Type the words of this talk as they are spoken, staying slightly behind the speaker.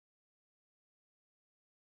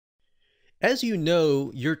As you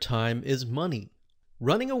know, your time is money.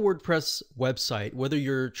 Running a WordPress website, whether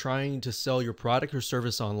you're trying to sell your product or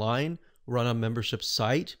service online, run a membership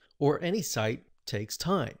site, or any site, takes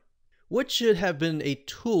time. What should have been a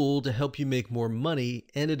tool to help you make more money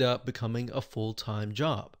ended up becoming a full-time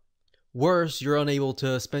job. Worse, you're unable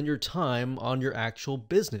to spend your time on your actual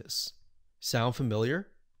business. Sound familiar?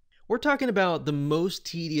 We're talking about the most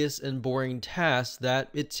tedious and boring tasks that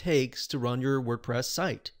it takes to run your WordPress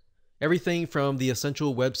site. Everything from the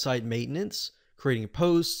essential website maintenance, creating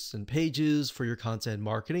posts and pages for your content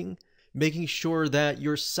marketing, making sure that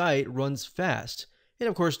your site runs fast, and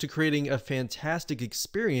of course to creating a fantastic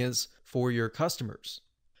experience for your customers.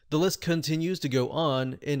 The list continues to go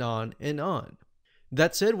on and on and on.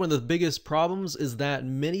 That said, one of the biggest problems is that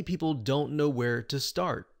many people don't know where to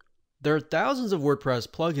start. There are thousands of WordPress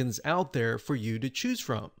plugins out there for you to choose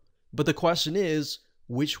from, but the question is,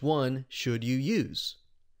 which one should you use?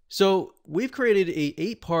 So we've created a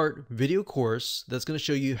 8-part video course that's going to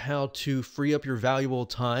show you how to free up your valuable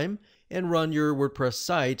time and run your WordPress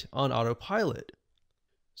site on autopilot.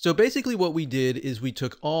 So basically what we did is we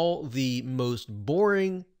took all the most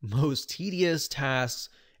boring, most tedious tasks,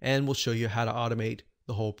 and we'll show you how to automate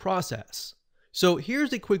the whole process. So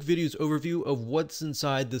here's a quick video's overview of what's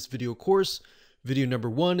inside this video course. Video number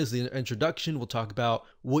 1 is the introduction. We'll talk about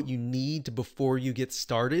what you need before you get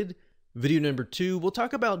started. Video number 2, we'll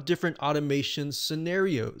talk about different automation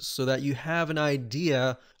scenarios so that you have an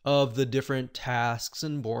idea of the different tasks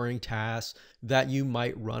and boring tasks that you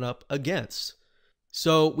might run up against.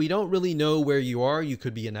 So we don't really know where you are. You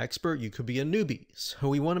could be an expert, you could be a newbie. So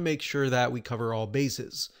we want to make sure that we cover all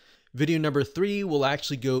bases. Video number 3 will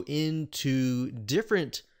actually go into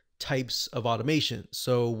different types of automation.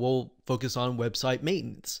 So we'll focus on website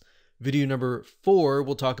maintenance. Video number 4,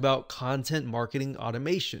 we'll talk about content marketing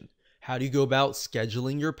automation. How do you go about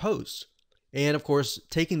scheduling your posts? And of course,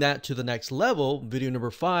 taking that to the next level, video number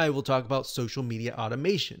 5, we'll talk about social media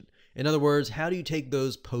automation. In other words, how do you take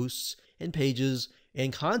those posts and pages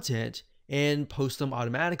and content and post them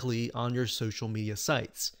automatically on your social media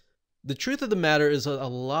sites? The truth of the matter is a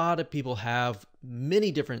lot of people have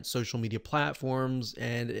many different social media platforms,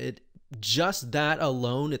 and just that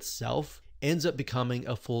alone itself ends up becoming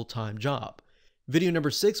a full-time job. Video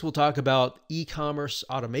number 6, we'll talk about e-commerce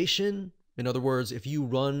automation. In other words, if you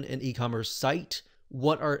run an e-commerce site,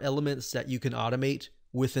 what are elements that you can automate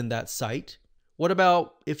within that site? What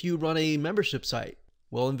about if you run a membership site?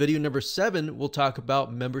 Well, in video number 7, we'll talk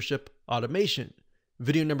about membership automation.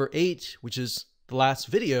 Video number 8, which is the last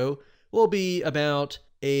video, will be about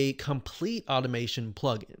a complete automation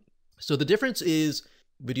plugin. So the difference is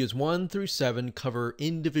videos 1 through 7 cover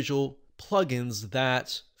individual plugins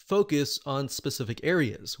that focus on specific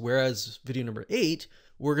areas, whereas video number 8,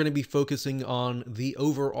 we're going to be focusing on the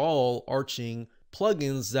overall arching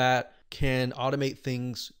plugins that can automate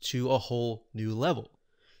things to a whole new level.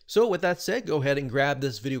 So with that said, go ahead and grab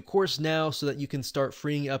this video course now so that you can start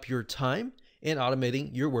freeing up your time and automating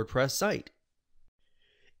your WordPress site.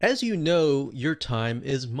 As you know, your time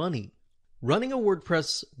is money. Running a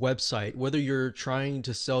WordPress website, whether you're trying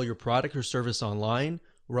to sell your product or service online,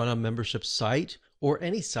 run a membership site, or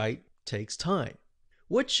any site, takes time.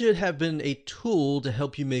 What should have been a tool to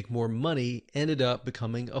help you make more money ended up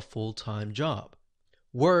becoming a full-time job.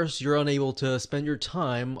 Worse, you're unable to spend your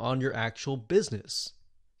time on your actual business.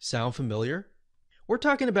 Sound familiar? We're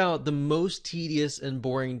talking about the most tedious and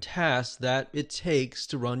boring tasks that it takes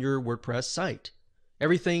to run your WordPress site.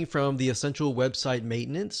 Everything from the essential website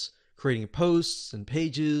maintenance, creating posts and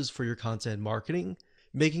pages for your content marketing,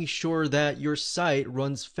 making sure that your site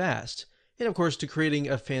runs fast, and of course to creating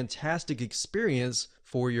a fantastic experience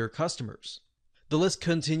for your customers. The list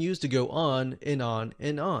continues to go on and on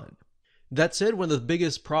and on. That said, one of the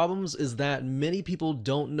biggest problems is that many people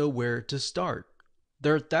don't know where to start.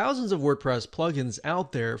 There are thousands of WordPress plugins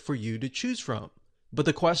out there for you to choose from, but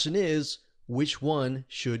the question is, which one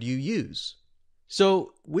should you use?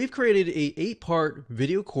 So we've created a 8-part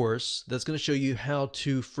video course that's going to show you how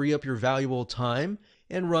to free up your valuable time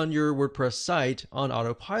and run your WordPress site on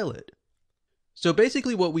autopilot. So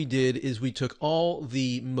basically what we did is we took all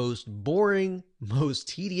the most boring, most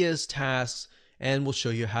tedious tasks, and we'll show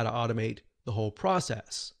you how to automate the whole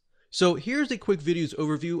process. So here's a quick video's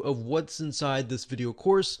overview of what's inside this video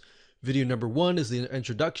course. Video number 1 is the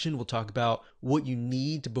introduction. We'll talk about what you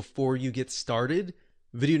need before you get started.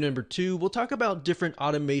 Video number 2, we'll talk about different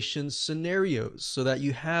automation scenarios so that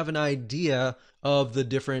you have an idea of the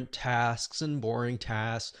different tasks and boring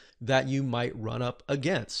tasks that you might run up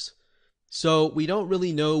against. So we don't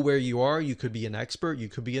really know where you are. You could be an expert, you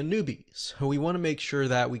could be a newbie. So we want to make sure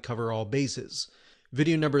that we cover all bases.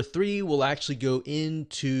 Video number 3 will actually go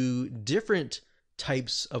into different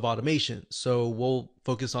types of automation. So we'll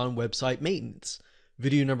focus on website maintenance.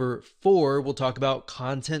 Video number 4 will talk about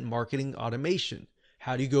content marketing automation.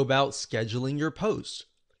 How do you go about scheduling your posts?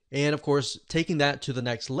 And of course, taking that to the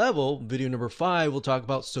next level, video number 5 will talk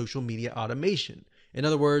about social media automation. In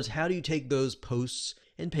other words, how do you take those posts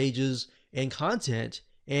and pages and content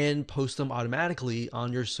and post them automatically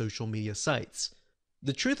on your social media sites?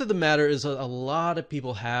 The truth of the matter is a lot of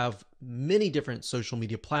people have many different social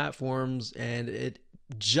media platforms, and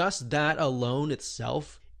just that alone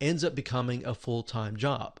itself ends up becoming a full-time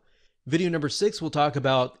job. Video number 6 will talk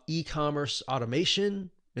about e-commerce automation.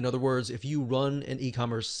 In other words, if you run an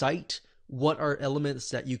e-commerce site, what are elements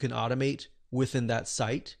that you can automate within that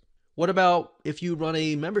site? What about if you run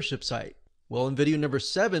a membership site? Well, in video number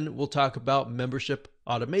 7, we'll talk about membership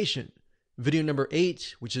automation. Video number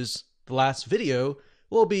 8, which is the last video,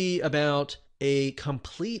 will be about a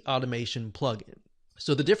complete automation plugin.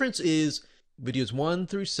 So the difference is videos 1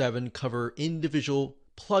 through 7 cover individual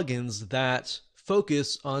plugins that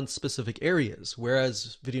focus on specific areas,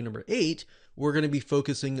 whereas video number 8, we're going to be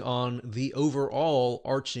focusing on the overall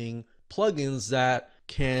arching plugins that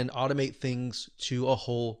can automate things to a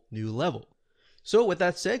whole new level. So with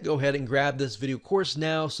that said, go ahead and grab this video course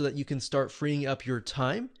now so that you can start freeing up your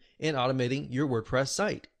time and automating your WordPress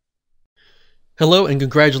site. Hello and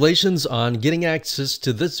congratulations on getting access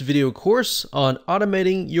to this video course on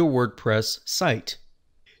automating your WordPress site.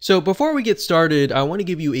 So before we get started, I want to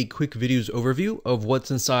give you a quick videos overview of what's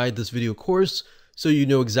inside this video course so you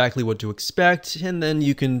know exactly what to expect, and then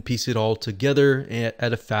you can piece it all together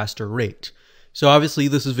at a faster rate. So obviously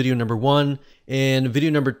this is video number 1, and video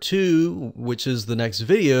number 2, which is the next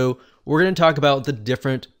video, we're going to talk about the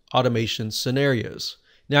different automation scenarios.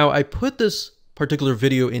 Now I put this particular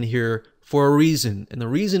video in here for a reason, and the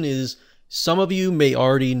reason is some of you may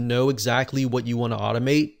already know exactly what you want to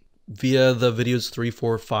automate via the videos 3,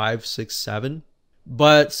 4, 5, 6, 7,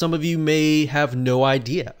 but some of you may have no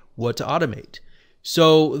idea what to automate.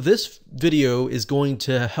 So this video is going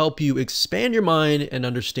to help you expand your mind and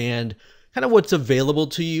understand kind of what's available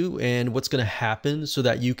to you and what's going to happen so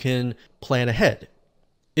that you can plan ahead.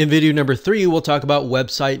 In video number 3, we'll talk about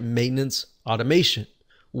website maintenance automation.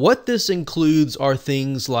 What this includes are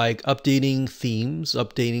things like updating themes,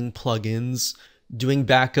 updating plugins, doing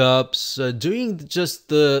backups, doing just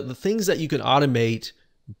the things that you can automate,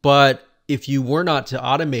 but if you were not to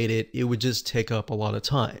automate it, it would just take up a lot of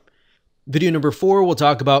time. Video number 4, we'll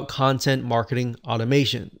talk about content marketing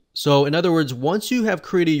automation. So in other words, once you have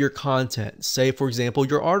created your content, say for example,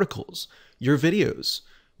 your articles, your videos,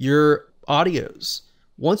 your audios,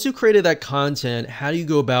 once you created that content, how do you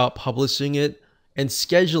go about publishing it and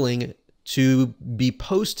scheduling it to be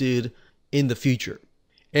posted in the future?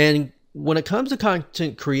 And when it comes to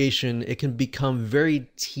content creation, it can become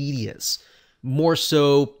very tedious. More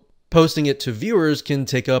so, posting it to viewers can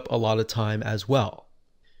take up a lot of time as well.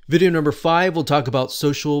 Video number 5, we'll talk about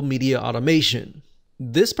social media automation.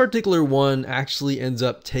 This particular one actually ends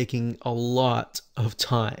up taking a lot of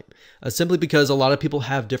time, simply because a lot of people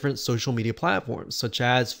have different social media platforms, such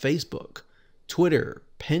as Facebook, Twitter,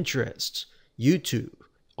 Pinterest, YouTube,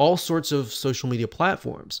 all sorts of social media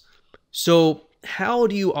platforms. So how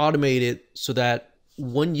do you automate it so that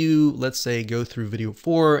when you, let's say, go through video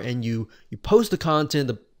 4 and you post the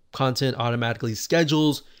content automatically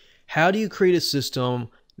schedules? How do you create a system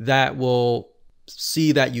that will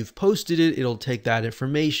see that you've posted it, it'll take that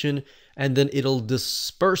information, and then it'll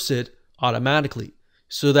disperse it automatically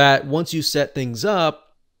so that once you set things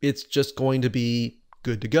up, it's just going to be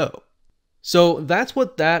good to go. So that's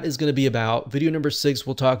what that is going to be about. Video number 6,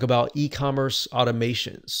 we'll talk about e-commerce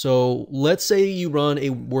automation. So let's say you run a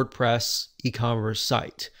WordPress e-commerce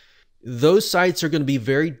site. Those sites are going to be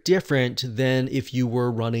very different than if you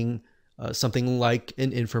were running something like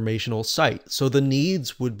an informational site. So the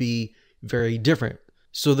needs would be very different.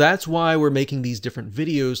 So that's why we're making these different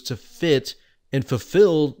videos to fit and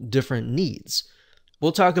fulfill different needs.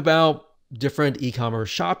 We'll talk about different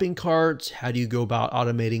e-commerce shopping carts. How do you go about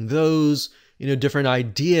automating those? Different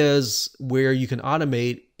ideas where you can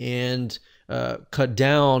automate and cut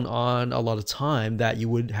down on a lot of time that you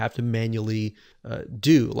would have to manually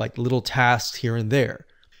do, like little tasks here and there.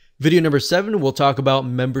 Video number 7, we'll talk about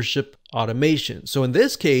membership automation. So in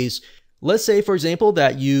this case, let's say, for example,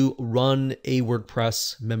 that you run a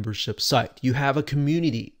WordPress membership site. You have a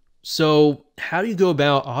community. So how do you go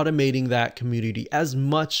about automating that community as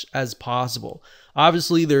much as possible?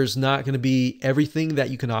 Obviously, there's not going to be everything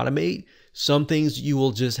that you can automate. Some things you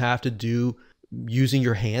will just have to do using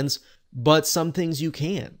your hands, but some things you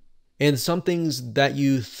can. And some things that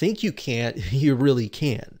you think you can't, you really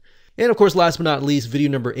can. And of course, last but not least, video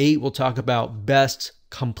number 8, we'll talk about best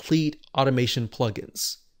complete automation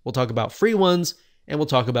plugins. We'll talk about free ones and we'll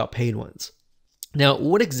talk about paid ones. Now,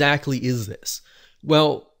 what exactly is this?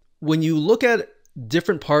 Well, when you look at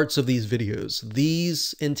different parts of these videos,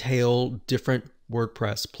 these entail different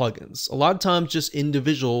WordPress plugins. A lot of times just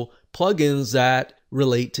individual plugins that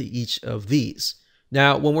relate to each of these.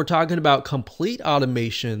 Now, when we're talking about complete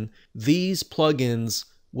automation, these plugins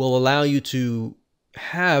will allow you to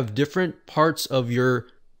have different parts of your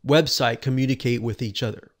website communicate with each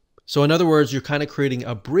other. So in other words, you're kind of creating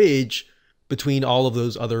a bridge between all of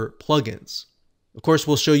those other plugins. Of course,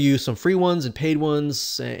 we'll show you some free ones and paid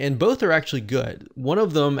ones, and both are actually good. One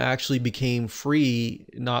of them actually became free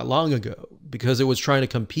not long ago because it was trying to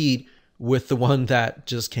compete with the one that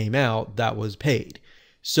just came out that was paid.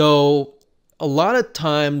 So a lot of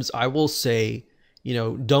times I will say,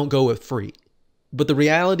 don't go with free. But the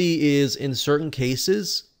reality is, in certain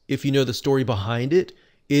cases, if you know the story behind it,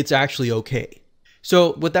 it's actually okay.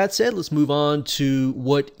 So with that said, let's move on to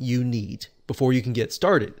what you need before you can get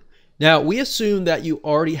started. Now, we assume that you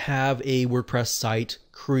already have a WordPress site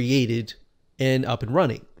created and up and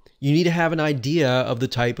running. You need to have an idea of the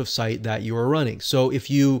type of site that you are running. So if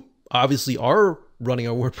you obviously are running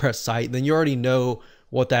a WordPress site, then you already know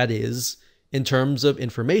what that is in terms of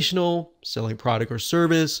informational, selling product or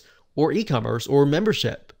service, or e-commerce or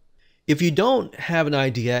membership. If you don't have an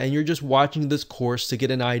idea and you're just watching this course to get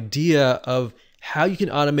an idea of how you can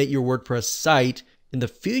automate your WordPress site in the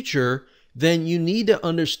future, then you need to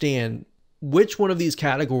understand which one of these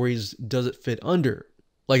categories does it fit under.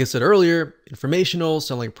 Like I said earlier, informational,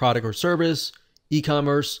 selling a product or service,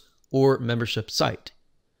 e-commerce, or membership site.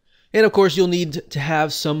 And of course, you'll need to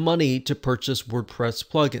have some money to purchase WordPress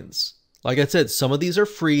plugins. Like I said, some of these are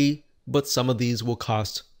free, but some of these will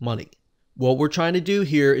cost money. What we're trying to do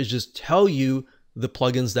here is just tell you the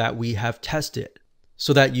plugins that we have tested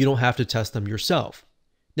so that you don't have to test them yourself.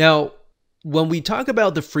 Now, when we talk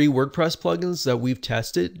about the free WordPress plugins that we've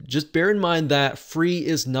tested, just bear in mind that free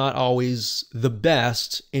is not always the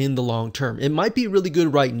best in the long term. It might be really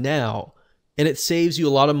good right now, and it saves you a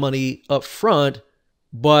lot of money up front,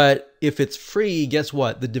 but if it's free, guess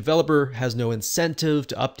what? The developer has no incentive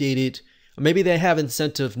to update it. Maybe they have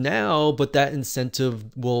incentive now, but that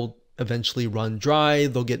incentive will eventually run dry.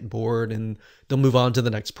 They'll get bored and they'll move on to the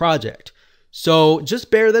next project. So just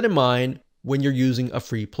bear that in mind when you're using a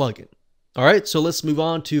free plugin. All right, so let's move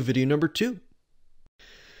on to video number 2.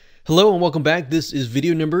 Hello and welcome back. This is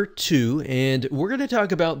video number 2, and we're going to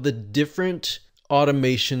talk about the different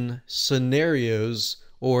automation scenarios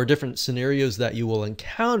or different scenarios that you will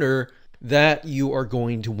encounter that you are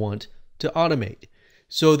going to want to automate.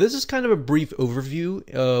 So this is kind of a brief overview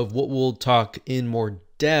of what we'll talk in more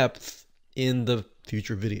depth in the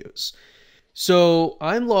future videos. So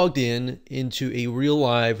I'm logged into a real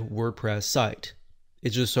live WordPress site. It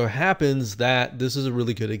just so happens that this is a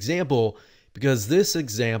really good example because this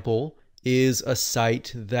example is a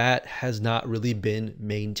site that has not really been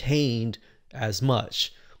maintained as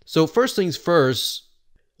much. So first things first,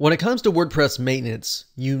 when it comes to WordPress maintenance,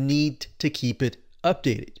 you need to keep it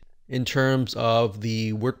updated in terms of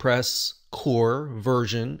the WordPress core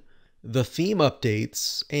version, the theme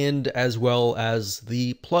updates, and as well as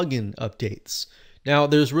the plugin updates. Now,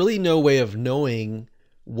 there's really no way of knowing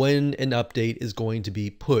when an update is going to be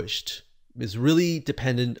pushed. It's really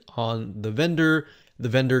dependent on the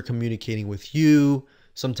vendor communicating with you.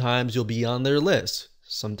 Sometimes you'll be on their list,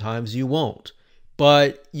 sometimes you won't.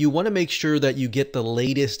 But you want to make sure that you get the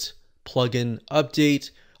latest plugin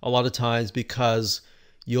update a lot of times because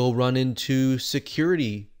you'll run into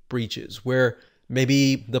security breaches where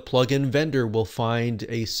maybe the plugin vendor will find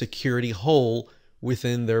a security hole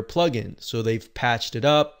within their plugin. So they've patched it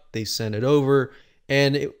up, they sent it over,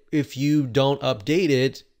 and if you don't update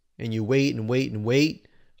it and you wait and wait and wait,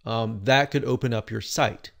 that could open up your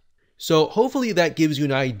site. So hopefully that gives you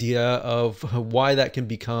an idea of why that can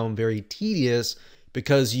become very tedious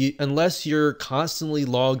because unless you're constantly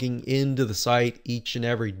logging into the site each and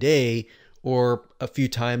every day or a few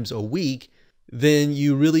times a week, then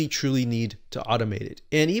you really truly need to automate it.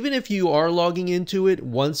 And even if you are logging into it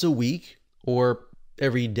once a week or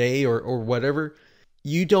every day or whatever,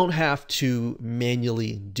 you don't have to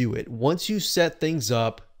manually do it. Once you set things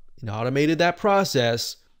up and automated that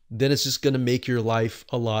process, then it's just going to make your life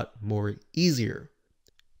a lot more easier.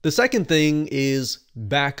 The second thing is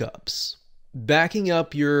backups. Backing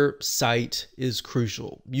up your site is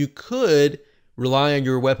crucial. You could rely on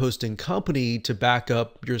your web hosting company to back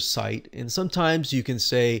up your site. And sometimes you can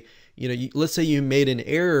say, let's say you made an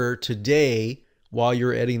error today while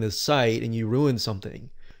you're editing the site and you ruin something,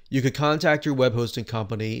 you could contact your web hosting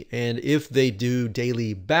company, and if they do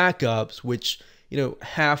daily backups, which,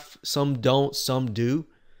 half, some don't, some do,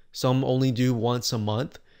 some only do once a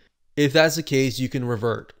month. If that's the case, you can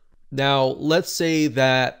revert. Now, let's say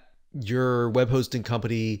that your web hosting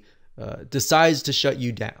company decides to shut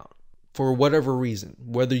you down for whatever reason,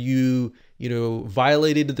 whether you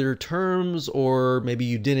violated their terms, or maybe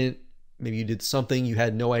you didn't, maybe you did something, you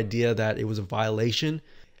had no idea that it was a violation,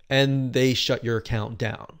 and they shut your account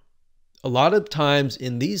down. A lot of times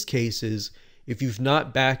in these cases, if you've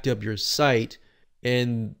not backed up your site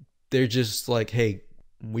and they're just like, hey,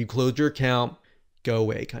 we closed your account, go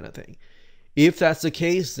away kind of thing. If that's the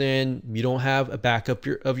case, then you don't have a backup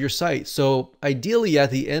of your site. So ideally,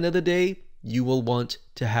 at the end of the day, you will want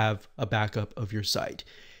to have a backup of your site.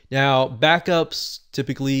 Now, backups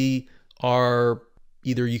typically are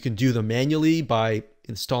either you can do them manually by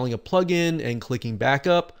installing a plugin and clicking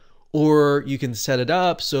backup, or you can set it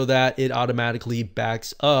up so that it automatically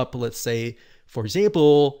backs up, let's say, for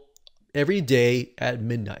example, every day at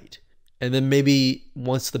midnight. And then maybe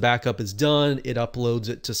once the backup is done, it uploads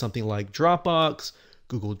it to something like Dropbox,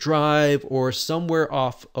 Google Drive, or somewhere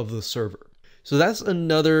off of the server. So that's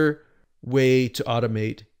another way to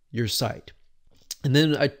automate your site. And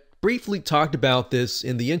then I briefly talked about this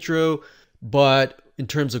in the intro, but in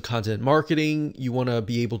terms of content marketing, you want to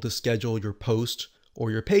be able to schedule your posts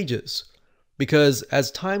or your pages, because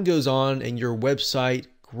as time goes on and your website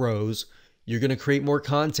grows, you're going to create more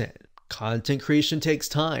content. Content creation takes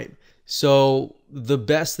time. So the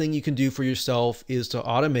best thing you can do for yourself is to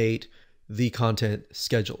automate the content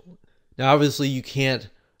schedule. Now, obviously you can't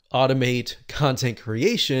automate content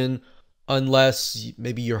creation unless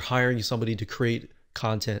maybe you're hiring somebody to create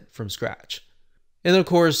content from scratch. And then, of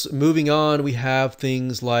course, moving on, we have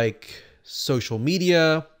things like social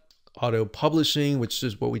media, auto publishing, which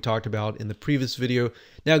is what we talked about in the previous video.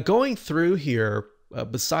 Now, going through here,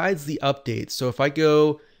 besides the updates, so if I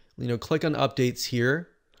go, click on updates here,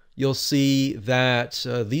 you'll see that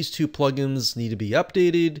these two plugins need to be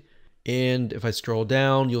updated. And if I scroll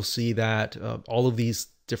down, you'll see that all of these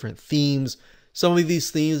different themes, some of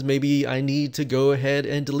these themes, maybe I need to go ahead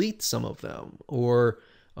and delete some of them or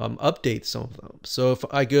update some of them. So if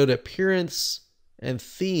I go to appearance and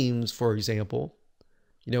themes, for example,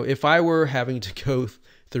 if I were having to go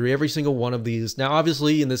through every single one of these, now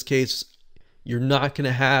obviously in this case, you're not going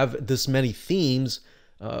to have this many themes,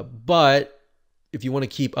 but if you want to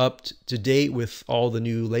keep up to date with all the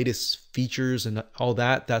new latest features and all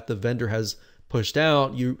that the vendor has pushed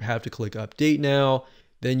out, you have to click update now.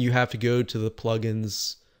 Then you have to go to the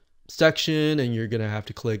plugins section and you're going to have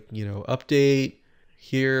to click, update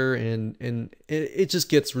here, and it just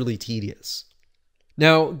gets really tedious.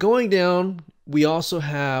 Now, going down, we also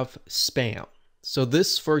have spam. So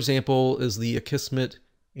this, for example, is the Akismet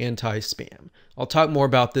anti-spam. I'll talk more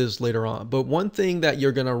about this later on, but one thing that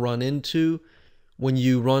you're going to run into when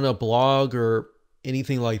you run a blog or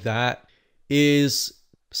anything like that is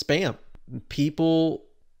spam. People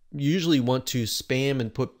usually want to spam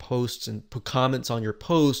and put posts and put comments on your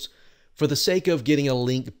post for the sake of getting a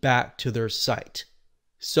link back to their site.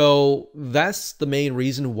 So that's the main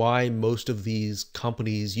reason why most of these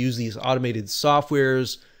companies use these automated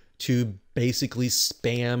softwares to basically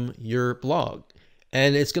spam your blog.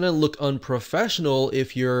 And it's going to look unprofessional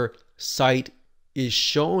if your site is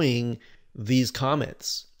showing these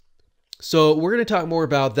comments. So we're going to talk more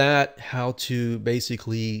about that, how to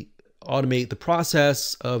basically automate the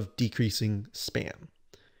process of decreasing spam.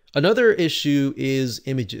 Another issue is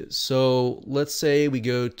images. So let's say we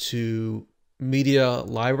go to media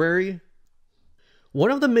library.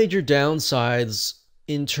 One of the major downsides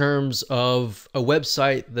in terms of a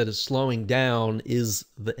website that is slowing down is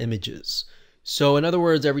the images. So in other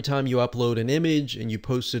words, every time you upload an image and you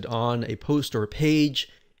post it on a post or a page,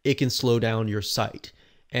 it can slow down your site.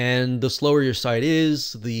 And the slower your site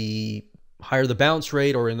is, the higher the bounce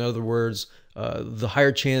rate, or in other words, the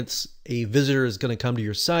higher chance a visitor is going to come to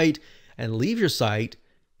your site and leave your site,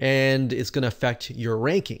 and it's going to affect your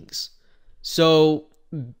rankings. So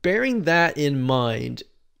bearing that in mind,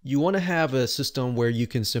 you want to have a system where you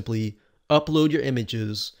can simply upload your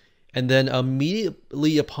images, and then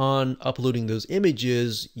immediately upon uploading those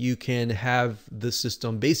images, you can have the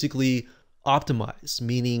system basically optimize,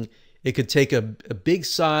 meaning it could take a big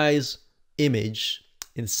size image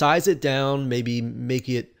and size it down, maybe make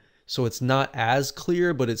it so it's not as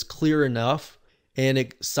clear, but it's clear enough, and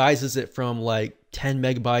it sizes it from like 10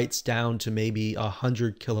 megabytes down to maybe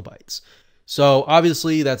 100 kilobytes. So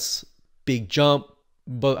obviously that's big jump,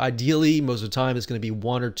 but ideally most of the time it's going to be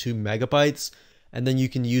 1 or 2 megabytes. and then you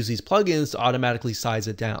can use these plugins to automatically size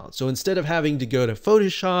it down. So instead of having to go to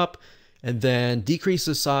Photoshop and then decrease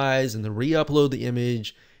the size and then re-upload the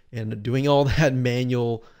image and doing all that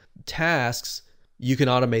manual tasks, you can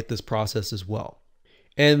automate this process as well.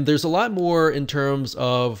 And there's a lot more in terms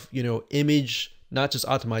of, image, not just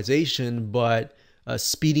optimization, but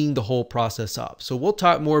speeding the whole process up. So we'll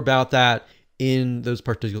talk more about that in those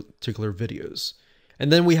particular videos.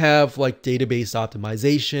 And then we have like database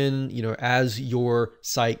optimization, as your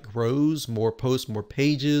site grows, more posts, more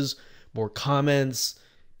pages, more comments,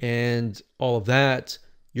 and all of that,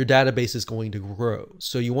 your database is going to grow.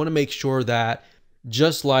 So you want to make sure that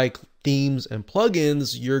just like themes and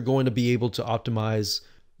plugins, you're going to be able to optimize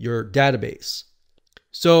your database.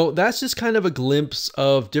 So that's just kind of a glimpse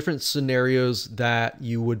of different scenarios that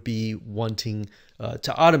you would be wanting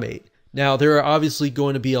to automate. Now, there are obviously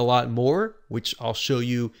going to be a lot more, which I'll show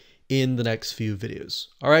you in the next few videos.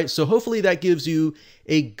 All right, so hopefully that gives you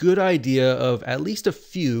a good idea of at least a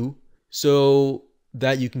few so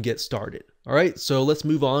that you can get started. All right, so let's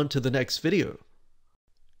move on to the next video.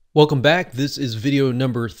 Welcome back. This is video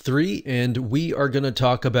number 3, and we are going to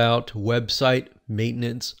talk about website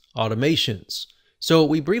maintenance automations. So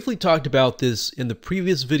we briefly talked about this in the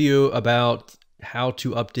previous video about how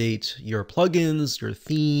to update your plugins, your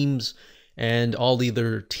themes, and all the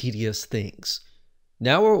other tedious things.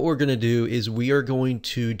 Now what we're going to do is we are going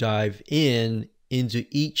to dive into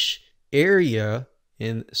each area,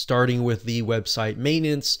 and starting with the website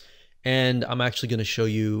maintenance, and I'm actually going to show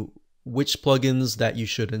you which plugins that you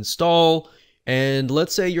should install. And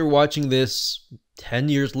let's say you're watching this 10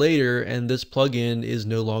 years later and this plugin is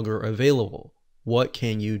no longer available. What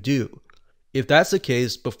can you do? If that's the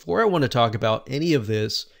case, before I want to talk about any of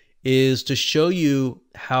this is to show you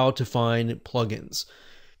how to find plugins.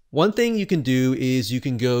 One thing you can do is you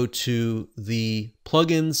can go to the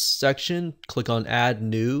plugins section, click on add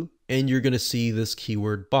new, and you're going to see this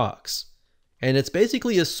keyword box. And it's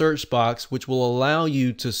basically a search box which will allow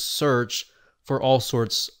you to search for all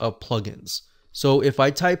sorts of plugins. So if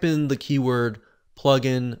I type in the keyword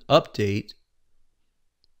plugin update,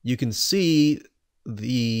 you can see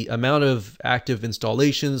the amount of active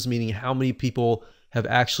installations, meaning how many people have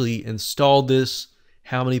actually installed this,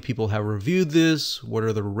 how many people have reviewed this, what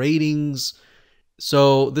are the ratings.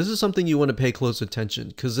 So this is something you want to pay close attention,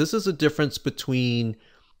 because this is a difference between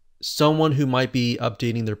someone who might be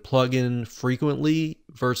updating their plugin frequently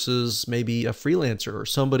versus maybe a freelancer or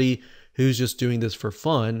somebody who's just doing this for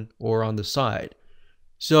fun or on the side.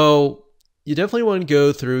 So you definitely want to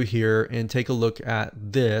go through here and take a look at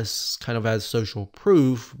this kind of as social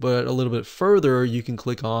proof, but a little bit further, you can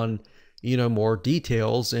click on, more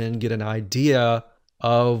details and get an idea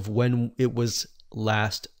of when it was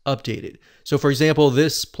last updated. So for example,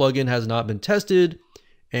 this plugin has not been tested,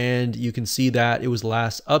 and you can see that it was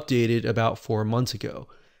last updated about 4 months ago.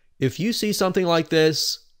 If you see something like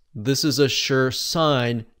this, this is a sure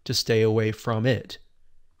sign to stay away from it.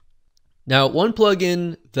 Now, one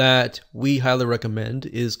plugin that we highly recommend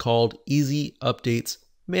is called Easy Updates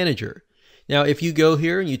Manager. Now, if you go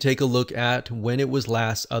here and you take a look at when it was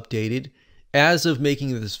last updated, as of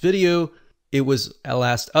making this video, it was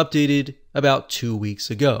last updated about 2 weeks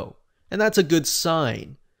ago. And that's a good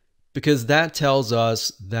sign, because that tells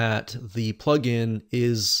us that the plugin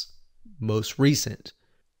is most recent.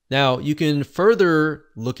 Now, you can further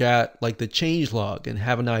look at like the changelog and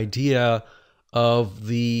have an idea of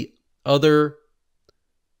the other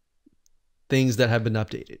things that have been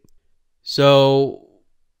updated. So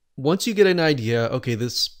once you get an idea, okay,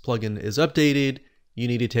 this plugin is updated, you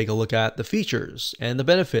need to take a look at the features and the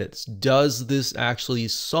benefits. Does this actually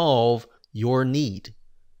solve your need?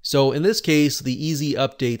 So in this case, the Easy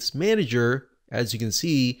Updates Manager, as you can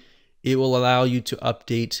see, it will allow you to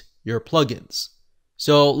update your plugins.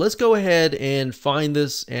 So let's go ahead and find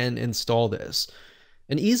this and install this.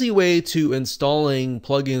 An easy way to installing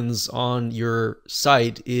plugins on your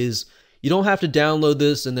site is you don't have to download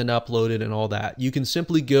this and then upload it and all that. You can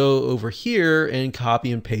simply go over here and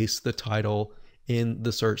copy and paste the title in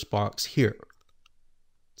the search box here.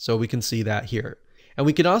 So we can see that here. And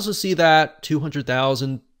we can also see that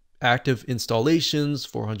 200,000 active installations,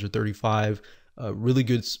 435, really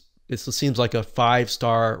good. It seems like a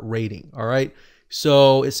 5-star rating. All right.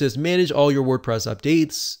 So it says manage all your WordPress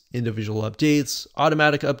updates, individual updates,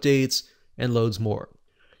 automatic updates, and loads more.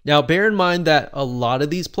 Now, bear in mind that a lot of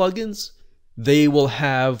these plugins, they will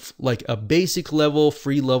have like a basic level,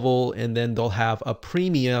 free level, and then they'll have a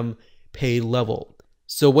premium paid level.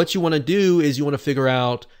 So what you want to do is you want to figure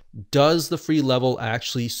out, does the free level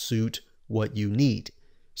actually suit what you need?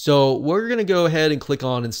 So we're going to go ahead and click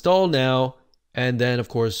on install now. And then of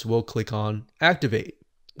course, we'll click on activate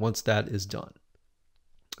once that is done.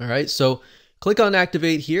 All right, so click on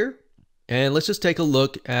activate here, and let's just take a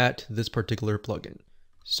look at this particular plugin.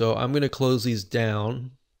 So I'm going to close these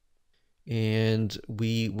down, and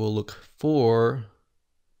we will look for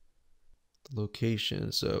the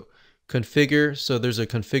location. So configure, so there's a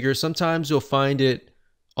configure. Sometimes you'll find it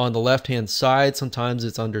on the left-hand side. Sometimes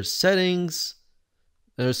it's under settings,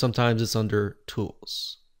 and sometimes it's under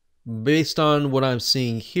tools. Based on what I'm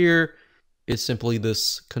seeing here, it's simply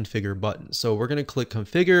this configure button. So we're going to click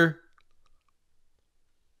configure,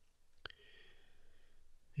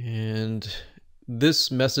 and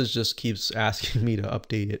this message just keeps asking me to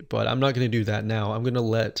update it, but I'm not going to do that now. I'm going to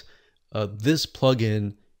let this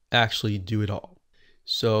plugin actually do it all.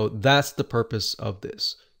 So that's the purpose of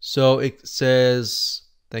this. So it says,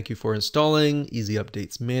 thank you for installing Easy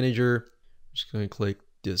Updates Manager. I'm just going to click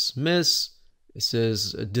dismiss. It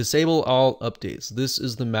says disable all updates. This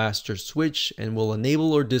is the master switch and will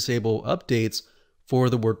enable or disable updates for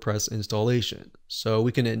the WordPress installation. So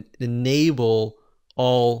we can enable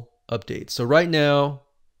all updates. So right now,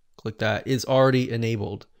 click that, it's already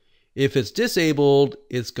enabled. If it's disabled,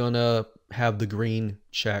 it's gonna have the green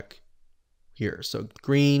check here. So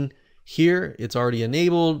green here, it's already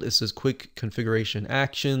enabled. It says quick configuration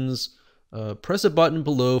actions. Press a button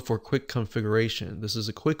below for quick configuration. This is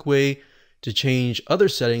a quick way to change other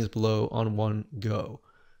settings below on one go.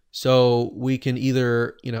 So we can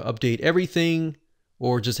either, update everything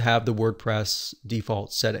or just have the WordPress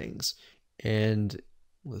default settings. And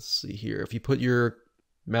let's see here. If you put your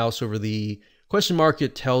mouse over the question mark,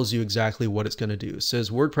 it tells you exactly what it's going to do. It says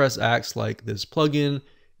WordPress acts like this plugin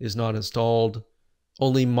is not installed.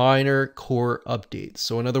 Only minor core updates.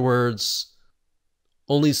 So in other words,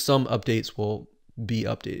 only some updates will be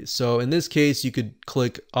updated. So in this case, you could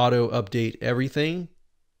click auto update everything,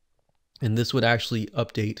 and this would actually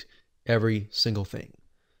update every single thing.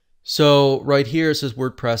 So right here it says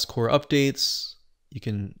WordPress core updates. You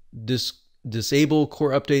can disable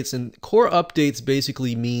core updates, and core updates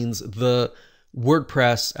basically means the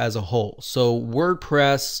WordPress as a whole. So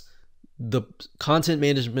WordPress, the content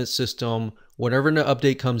management system, whenever an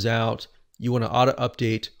update comes out, you want to auto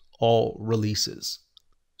update all releases.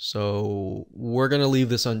 So we're going to leave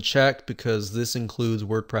this unchecked because this includes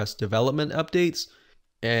WordPress development updates,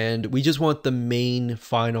 and we just want the main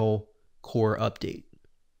final core update.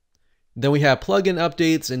 Then we have plugin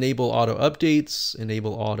updates, enable auto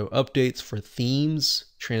updates for themes,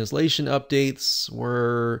 translation updates,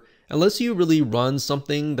 where unless you really run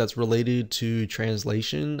something that's related to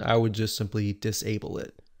translation, I would just simply disable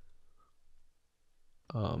it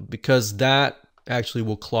because that actually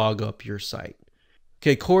will clog up your site.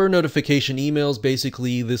 Okay, core notification emails,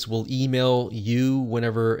 basically this will email you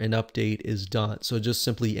whenever an update is done. So just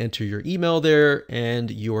simply enter your email there and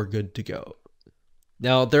you're good to go.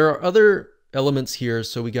 Now there are other elements here.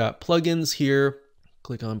 So we got plugins here,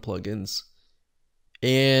 click on plugins.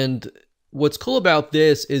 And what's cool about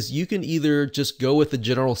this is you can either just go with the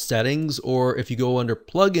general settings, or if you go under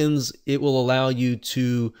plugins, it will allow you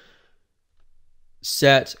to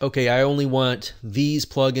set, okay, I only want these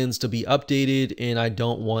plugins to be updated and I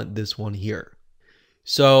don't want this one here.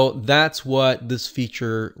 So that's what this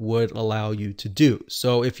feature would allow you to do.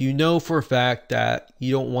 So if you know for a fact that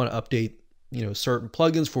you don't want to update, certain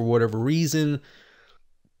plugins for whatever reason,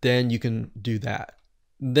 then you can do that.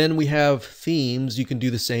 Then we have themes. You can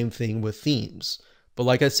do the same thing with themes. But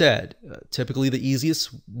like I said, typically the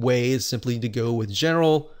easiest way is simply to go with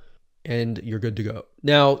general, and you're good to go.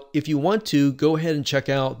 Now, if you want to, go ahead and check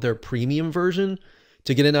out their premium version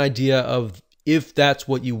to get an idea of if that's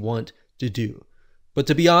what you want to do. But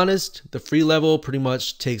to be honest, the free level pretty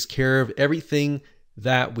much takes care of everything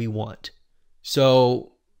that we want.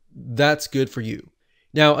 So that's good for you.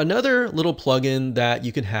 Now, another little plugin that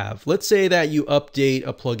you can have, let's say that you update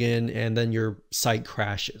a plugin and then your site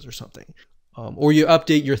crashes or something, or you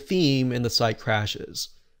update your theme and the site crashes.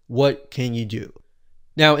 What can you do?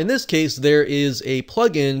 Now, in this case, there is a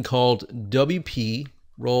plugin called WP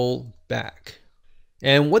Rollback.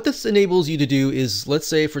 And what this enables you to do is, let's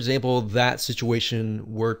say, for example, that situation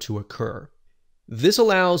were to occur. This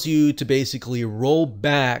allows you to basically roll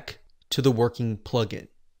back to the working plugin.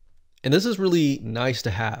 And this is really nice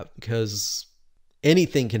to have because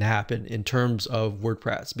anything can happen in terms of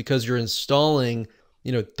WordPress because you're installing,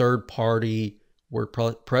 third-party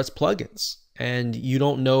WordPress plugins. And you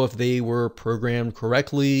don't know if they were programmed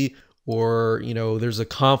correctly, or there's a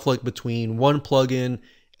conflict between one plugin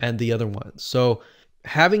and the other one. So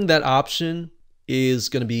having that option is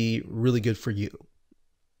going to be really good for you.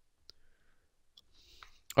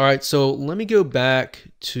 All right, so let me go back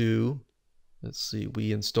to Let's see,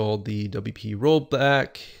 we installed the WP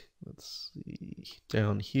rollback. Let's see,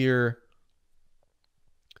 down here.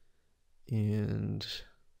 And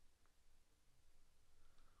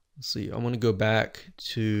let's see, I want to go back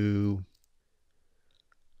to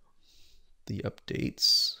the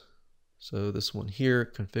updates. So this one here,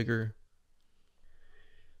 configure.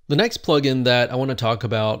 The next plugin that I want to talk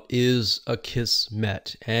about is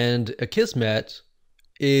Akismet. And Akismet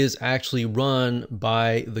is actually run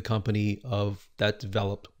by the company that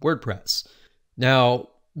developed WordPress. Now,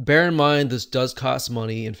 bear in mind, this does cost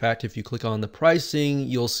money. In fact, if you click on the pricing,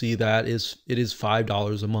 you'll see that it is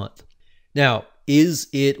 $5 a month. Now, is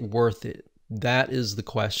it worth it? That is the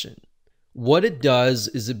question. What it does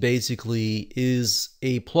is it basically is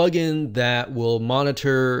a plugin that will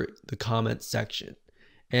monitor the comment section.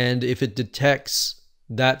 And if it detects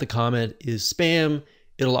that the comment is spam,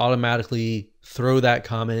 it'll automatically throw that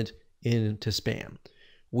comment into spam.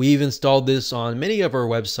 We've installed this on many of our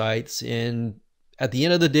websites, and at the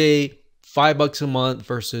end of the day, $5 a month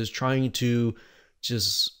versus trying to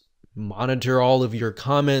just monitor all of your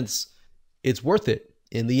comments, it's worth it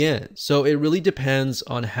in the end. So it really depends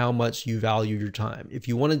on how much you value your time. If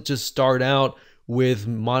you want to just start out with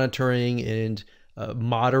monitoring and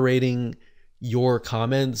moderating your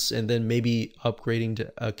comments and then maybe upgrading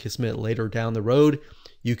to Akismet later down the road,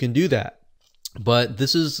 you can do that. But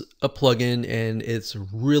this is a plugin and it's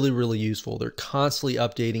really, really useful. They're constantly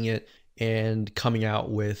updating it and coming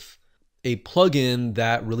out with a plugin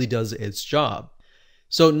that really does its job.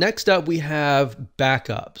 So next up, we have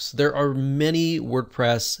backups. There are many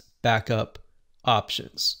WordPress backup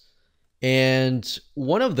options, and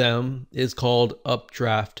one of them is called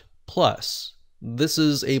Updraft Plus. This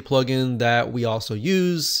is a plugin that we also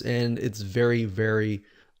use, and it's very, very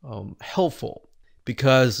helpful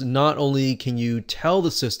because not only can you tell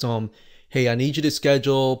the system, hey, I need you to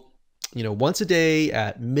schedule, once a day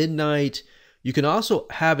at midnight, you can also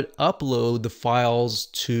have it upload the files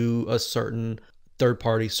to a certain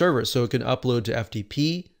third-party server. So it can upload to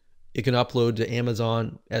FTP, it can upload to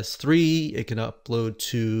Amazon S3, it can upload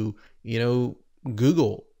to,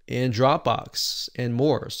 Google and Dropbox and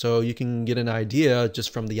more. So you can get an idea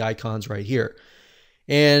just from the icons right here.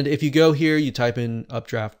 And if you go here, you type in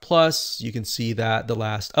Updraft Plus, you can see that the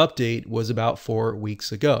last update was about 4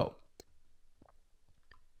 weeks ago.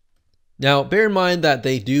 Now, bear in mind that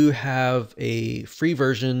they do have a free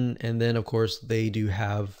version, and then of course they do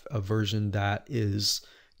have a version that is,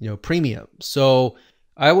 premium. So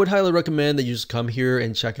I would highly recommend that you just come here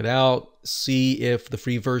and check it out, see if the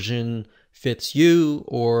free version fits you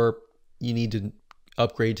or you need to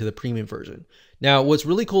upgrade to the premium version. Now, what's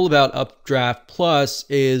really cool about Updraft Plus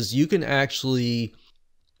is you can actually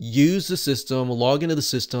use the system, log into the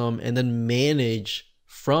system, and then manage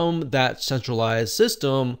from that centralized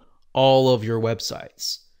system all of your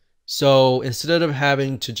websites. So instead of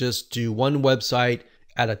having to just do one website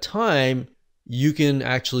at a time, you can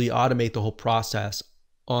actually automate the whole process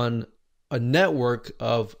on a network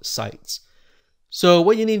of sites. So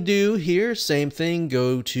what you need to do here, same thing,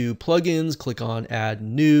 go to plugins, click on add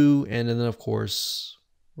new, and then of course,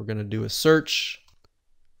 we're going to do a search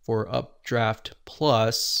for Updraft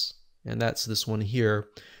Plus, and that's this one here.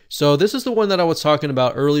 So this is the one that I was talking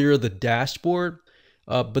about earlier, the dashboard.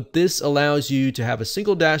 But this allows you to have a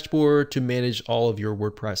single dashboard to manage all of your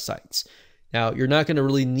WordPress sites. Now, you're not going to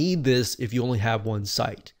really need this if you only have one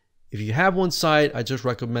site. If you have one site, I just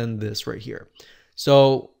recommend this right here.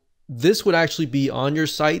 So this would actually be on your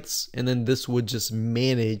sites, and then this would just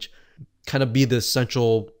manage, kind of be the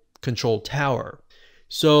central control tower.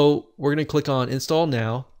 So we're going to click on Install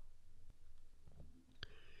Now.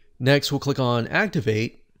 Next, we'll click on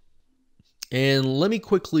Activate. And let me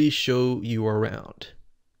quickly show you around.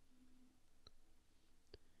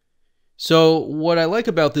 So what I like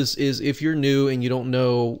about this is if you're new and you don't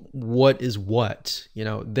know what is what,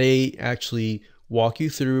 they actually walk you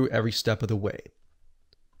through every step of the way.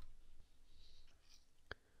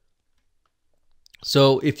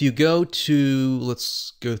 So if you go to,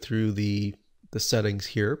 let's go through the settings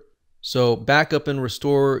here. So backup and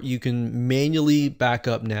restore, you can manually back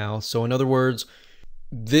up now. So in other words,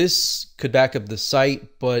 this could back up the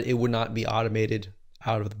site, but it would not be automated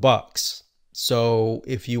out of the box. So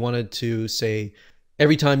if you wanted to say,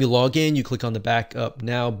 every time you log in, you click on the backup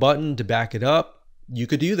now button to back it up, you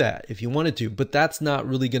could do that if you wanted to, but that's not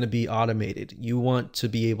really going to be automated. You want to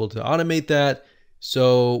be able to automate that.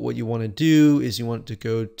 So what you want to do is you want to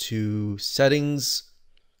go to settings,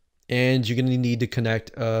 and you're going to need to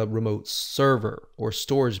connect a remote server or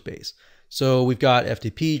storage base. So we've got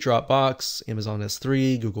FTP, Dropbox, Amazon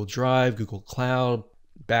S3, Google Drive, Google Cloud,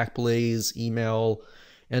 Backblaze, email,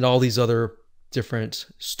 and all these other different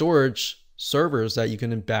storage servers that you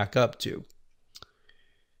can back up to.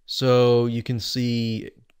 So you can see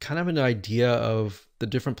kind of an idea of the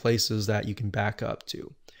different places that you can back up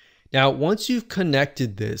to. Now, once you've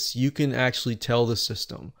connected this, you can actually tell the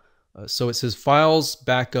system. So it says files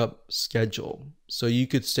backup schedule. So you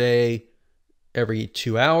could say every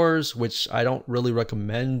 2 hours, which I don't really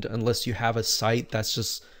recommend unless you have a site that's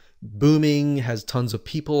just booming, has tons of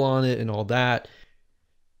people on it and all that.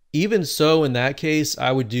 Even so, in that case,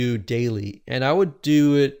 I would do daily, and I would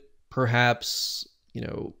do it perhaps,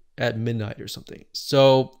 at midnight or something.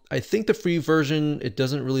 So I think the free version, it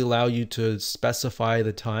doesn't really allow you to specify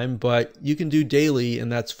the time, but you can do daily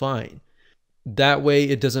and that's fine. That way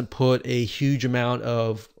it doesn't put a huge amount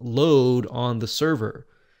of load on the server.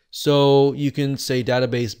 So you can say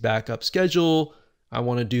database backup schedule. I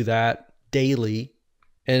want to do that daily.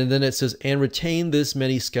 And then it says, and retain this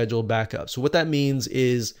many scheduled backups. So what that means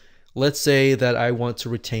is, let's say that I want to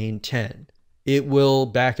retain 10. It will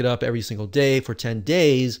back it up every single day for 10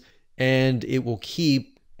 days, and it will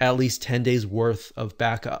keep at least 10 days worth of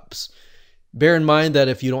backups. Bear in mind that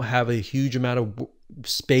if you don't have a huge amount of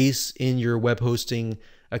space in your web hosting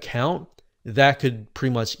account, that could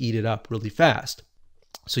pretty much eat it up really fast.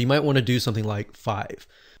 So you might want to do something like 5.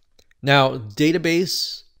 Now,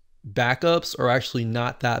 database backups are actually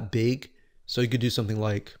not that big, so you could do something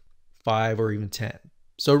like 5 or even 10.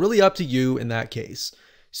 So really up to you in that case.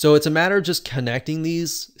 So it's a matter of just connecting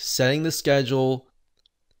these, setting the schedule,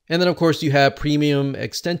 and then of course you have premium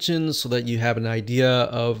extensions so that you have an idea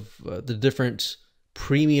of the different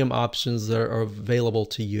premium options that are available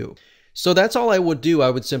to you. So that's all I would do. I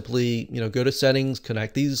would simply, go to settings,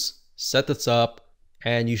 connect these, set this up,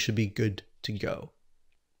 and you should be good to go.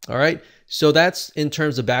 All right. So that's in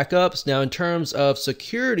terms of backups. Now, in terms of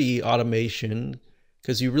security automation,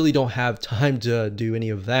 because you really don't have time to do any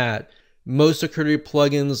of that, most security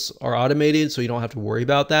plugins are automated, so you don't have to worry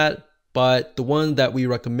about that. But the one that we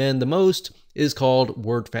recommend the most is called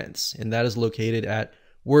WordFence, and that is located at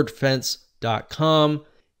wordfence.com.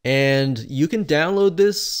 And you can download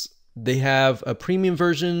this. They have a premium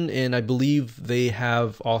version, and I believe they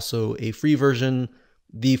have also a free version.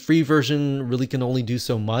 The free version really can only do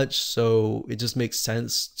so much, so it just makes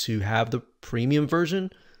sense to have the premium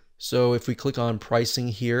version. So if we click on pricing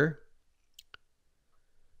here,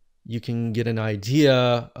 you can get an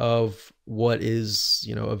idea of what is,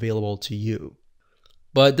 available to you.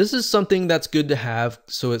 But this is something that's good to have.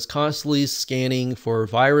 So it's constantly scanning for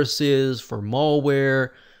viruses, for malware,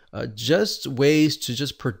 just ways to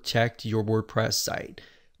just protect your WordPress site.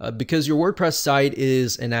 Because your WordPress site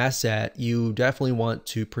is an asset, you definitely want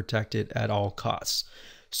to protect it at all costs.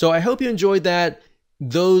 So I hope you enjoyed that.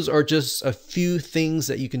 Those are just a few things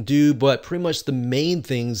that you can do, but pretty much the main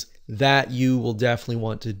things that you will definitely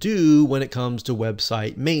want to do when it comes to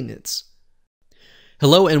website maintenance.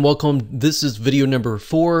 Hello and welcome. This is video number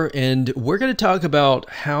 4, and we're going to talk about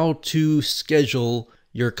how to schedule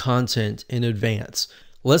your content in advance.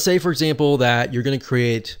 Let's say, for example, that you're going to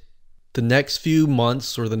create the next few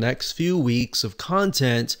months or the next few weeks of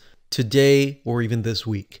content today or even this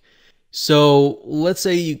week. So let's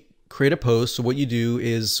say you create a post. So what you do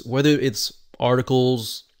is, whether it's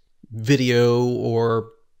articles, video, or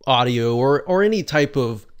audio, or any type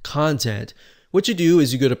of content, what you do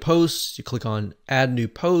is you go to posts, you click on add new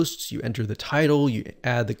posts, you enter the title, you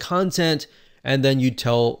add the content, and then you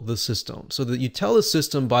tell the system. So that you tell the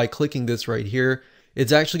system by clicking this right here.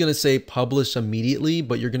 It's actually going to say publish immediately,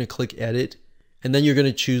 but you're going to click edit, and then you're going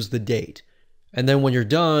to choose the date. And then when you're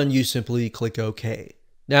done, you simply click OK.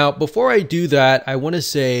 Now, before I do that, I want to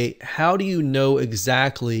say, how do you know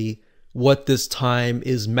exactly what this time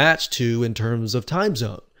is matched to in terms of time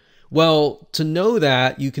zone? Well, to know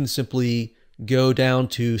that, you can simply go down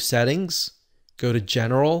to settings, go to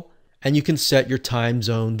general, and you can set your time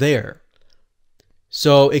zone there.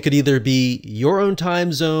 So it could either be your own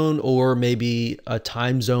time zone or maybe a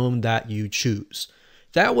time zone that you choose.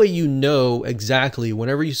 That way you know exactly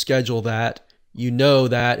whenever you schedule that, you know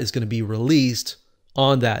that is going to be released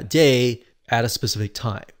on that day at a specific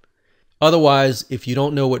time. Otherwise, if you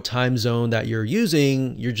don't know what time zone that you're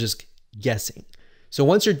using, you're just guessing. So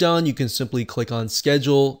once you're done, you can simply click on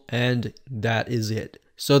schedule, and that is it.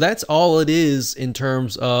 So that's all it is in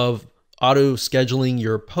terms of auto scheduling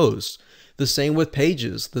your posts. The same with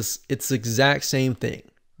pages. It's the exact same thing.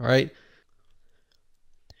 All right.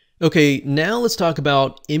 Okay, now let's talk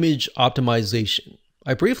about image optimization.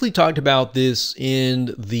 I briefly talked about this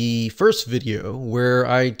in the first video, where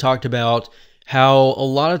I talked about how a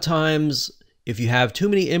lot of times if you have too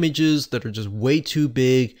many images that are just way too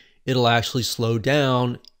big, it'll actually slow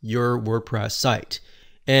down your WordPress site.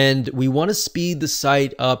 and we want to speed the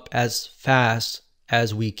site up as fast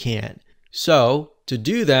as we can. So to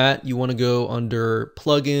do that, you want to go under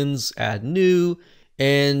plugins, add new,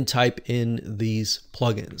 and type in these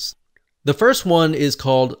plugins. The first one is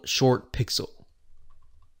called Short Pixel.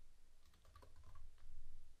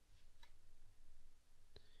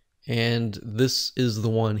 And this is the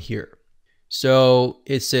one here. So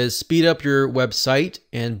it says speed up your website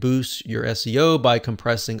and boost your SEO by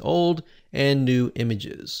compressing old and new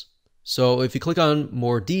images. So if you click on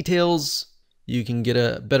more details, you can get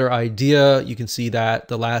a better idea. You can see that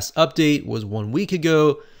the last update was 1 week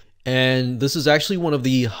ago, and this is actually one of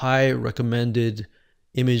the high recommended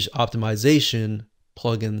image optimization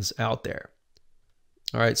plugins out there.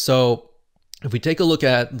 All right, so if we take a look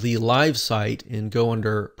at the live site and go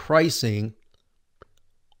under pricing,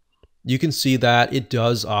 you can see that it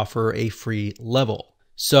does offer a free level.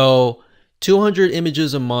 So 200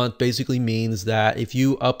 images a month basically means that if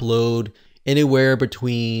you upload anywhere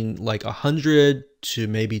between like 100 to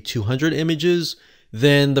maybe 200 images,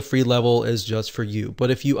 then the free level is just for you.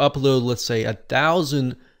 But if you upload, let's say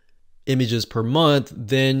 1,000 images per month,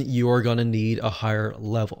 then you're gonna need a higher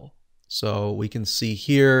level. So we can see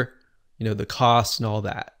here, you know, the costs and all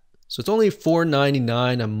that. So it's only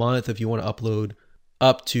 $4.99 a month if you want to upload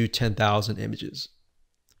up to 10,000 images.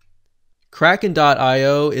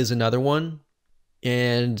 Kraken.io is another one,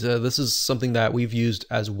 and this is something that we've used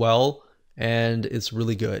as well, and it's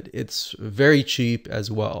really good. It's very cheap as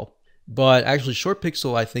well, but actually Short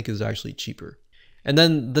Pixel I think is actually cheaper. And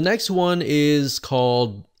then the next one is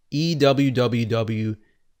called EWWW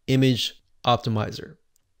Image Optimizer,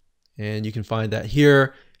 and you can find that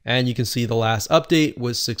here. And you can see the last update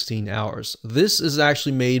was 16 hours. This is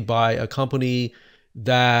actually made by a company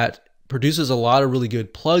that produces a lot of really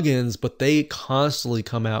good plugins, but they constantly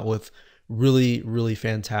come out with really, really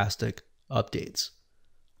fantastic updates.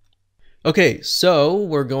 Okay, so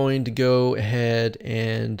we're going to go ahead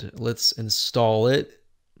and let's install it.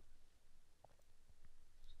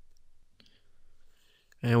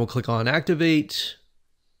 And we'll click on activate.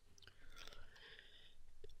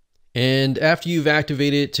 And after you've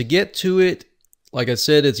activated it, to get to it, like I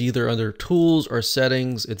said, it's either under tools or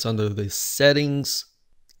settings. It's under the settings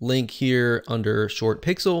link here under Short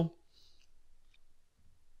Pixel.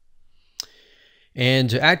 And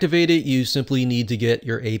to activate it, you simply need to get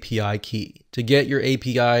your API key. To get your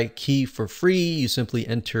API key for free, you simply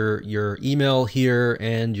enter your email here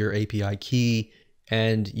and your API key,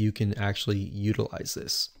 and you can actually utilize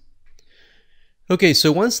this. Okay,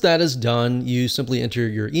 so once that is done, you simply enter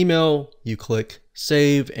your email, you click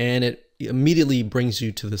save, and it immediately brings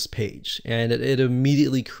you to this page, and it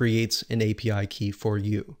immediately creates an API key for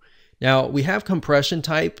you. Now we have compression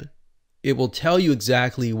type. It will tell you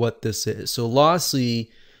exactly what this is. So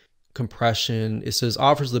lossy compression, it says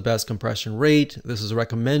offers the best compression rate. This is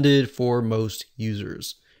recommended for most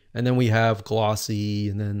users. And then we have glossy,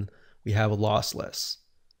 and then we have a lossless.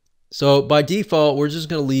 So by default, we're just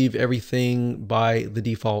going to leave everything by the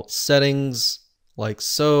default settings like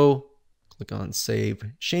so. Click on Save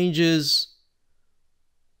Changes.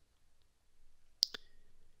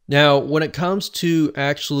 Now, when it comes to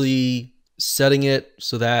actually setting it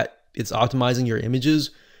so that it's optimizing your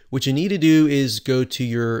images, what you need to do is go to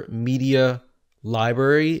your media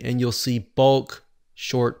library and you'll see bulk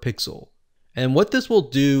Short Pixel. And what this will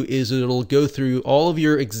do is it'll go through all of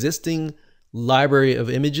your existing library of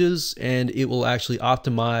images and it will actually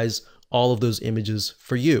optimize all of those images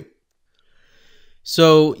for you.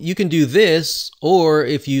 So you can do this, or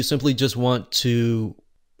if you simply just want to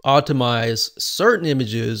optimize certain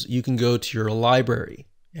images, you can go to your library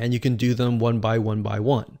and you can do them one by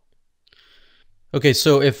one. Okay,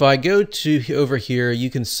 so if I go to over here, you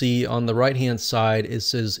can see on the right hand side it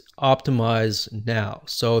says optimize now.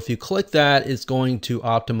 So if you click that, it's going to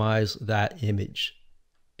optimize that image.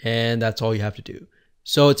 And that's all you have to do.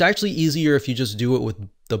 So it's actually easier if you just do it with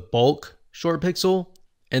the bulk Short Pixel,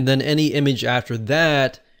 and then any image after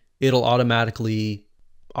that, it'll automatically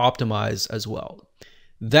optimize as well.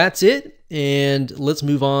 That's it, and let's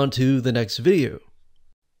move on to the next video.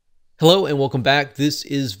 Hello and welcome back. This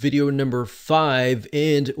is video number 5,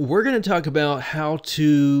 and we're going to talk about how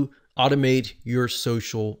to automate your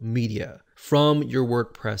social media from your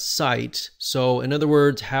WordPress site. So in other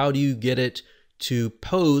words, how do you get it to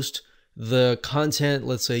post the content?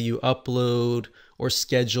 Let's say you upload or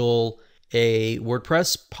schedule a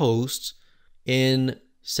WordPress post in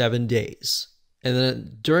 7 days. And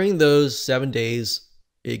then during those 7 days,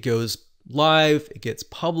 it goes live, it gets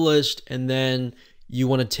published, and then you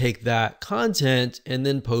want to take that content and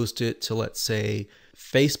then post it to, let's say,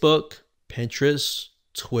 Facebook, Pinterest,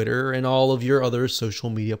 Twitter, and all of your other social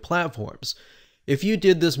media platforms. If you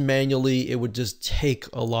did this manually, it would just take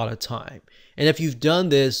a lot of time. And if you've done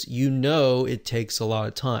this, you know it takes a lot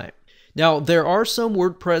of time. Now, there are some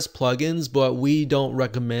WordPress plugins, but we don't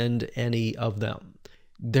recommend any of them.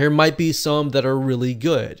 There might be some that are really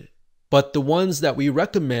good, but the ones that we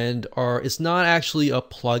recommend it's not actually a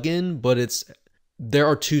plugin, but there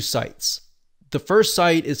are two sites. The first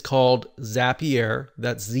site is called Zapier,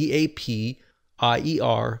 that's ZAPIER.com.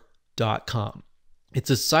 It's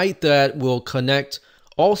a site that will connect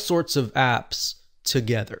all sorts of apps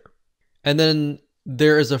together. And then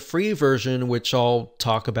there is a free version, which I'll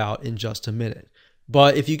talk about in just a minute.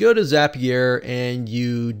 But if you go to Zapier and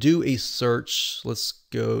you do a search, let's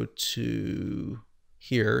go to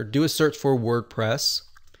here, do a search for WordPress,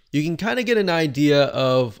 you can kind of get an idea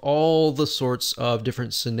of all the sorts of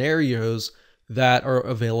different scenarios that are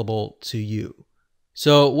available to you.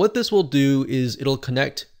 So what this will do is it'll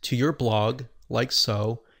connect to your blog like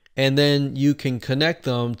so, and then you can connect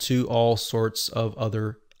them to all sorts of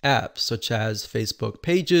other apps such as Facebook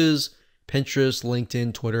pages, Pinterest,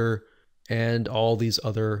 LinkedIn, Twitter, and all these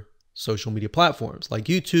other social media platforms like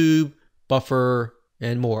YouTube, Buffer,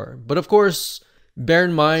 and more. But of course, bear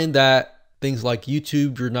in mind that things like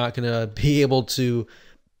YouTube, you're not going to be able to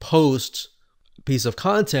post a piece of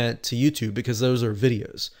content to YouTube because those are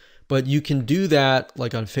videos. But you can do that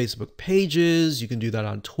like on Facebook pages, you can do that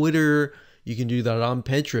on Twitter, you can do that on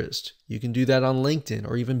Pinterest, you can do that on LinkedIn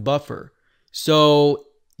or even Buffer. So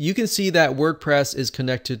you can see that WordPress is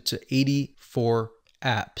connected to 84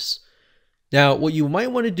 apps. Now, what you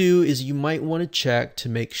might want to do is you might want to check to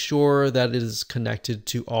make sure that it is connected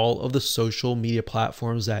to all of the social media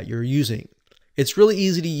platforms that you're using. It's really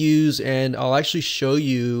easy to use, and I'll actually show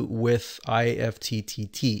you with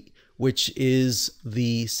IFTTT, which is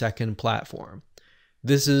the second platform.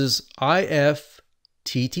 This is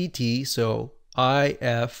IFTTT, so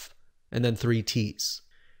IF and then 3 T's.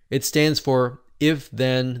 It stands for if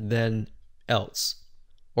then else.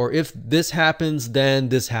 Or if this happens, then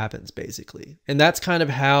this happens, basically. And that's kind of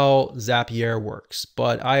how Zapier works.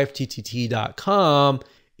 But IFTTT.com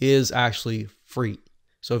is actually free.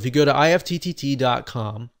 So if you go to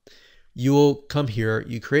IFTTT.com, you will come here,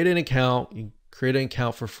 you create an account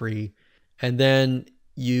for free, and then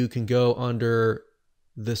you can go under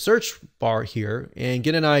the search bar here and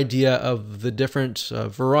get an idea of the different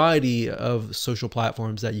variety of social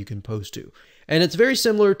platforms that you can post to. And it's very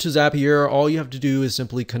similar to Zapier. All you have to do is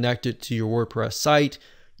simply connect it to your WordPress site.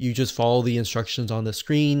 You just follow the instructions on the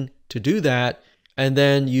screen to do that. And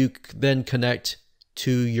then you then connect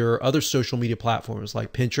to your other social media platforms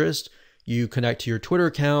like Pinterest. You connect to your Twitter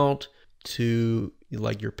account, to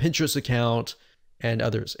like your Pinterest account and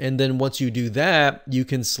others. And then once you do that, you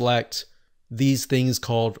can select these things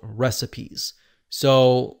called recipes.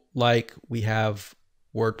 So like we have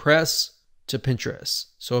WordPress to Pinterest.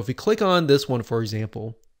 So if we click on this one, for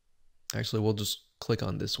example, actually we'll just click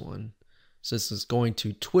on this one. So this is going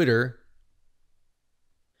to Twitter.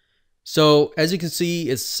 So as you can see,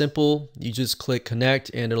 it's simple. You just click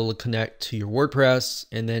connect and it'll connect to your WordPress,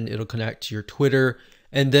 and then it'll connect to your Twitter,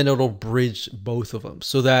 and then it'll bridge both of them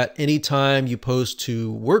so that anytime you post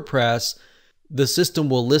to WordPress, the system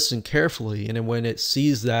will listen carefully, and then when it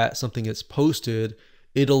sees that something is posted,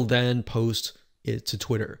 it'll then post it to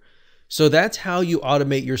Twitter. So that's how you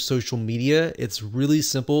automate your social media. It's really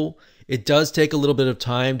simple. It does take a little bit of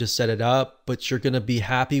time to set it up, but you're going to be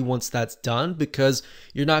happy once that's done because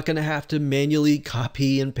you're not going to have to manually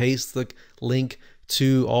copy and paste the link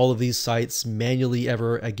to all of these sites manually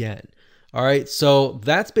ever again. All right, so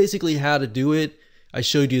that's basically how to do it. I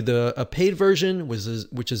showed you a paid version, which is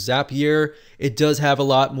Zapier. It does have a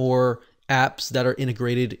lot more apps that are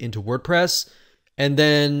integrated into WordPress. And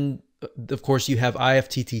then, of course, you have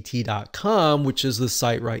IFTTT.com, which is the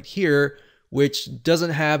site right here, which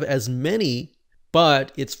doesn't have as many,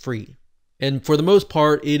 but it's free. And for the most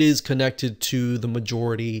part, it is connected to the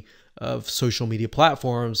majority of social media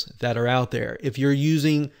platforms that are out there. If you're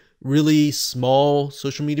using really small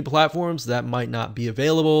social media platforms, that might not be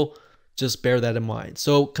available. Just bear that in mind.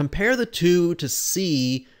 So compare the two to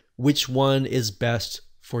see which one is best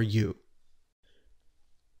for you.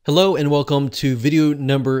 Hello and welcome to video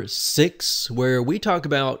number 6, where we talk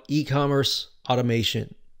about e-commerce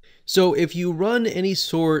automation. So if you run any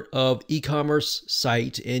sort of e-commerce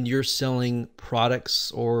site and you're selling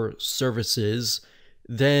products or services,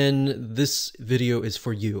 then this video is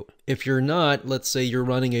for you. If you're not, let's say you're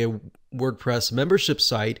running a WordPress membership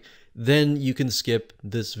site, then you can skip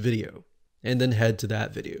this video and then head to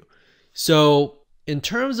that video. So in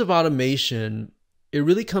terms of automation, it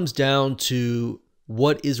really comes down to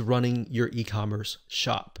what is running your e-commerce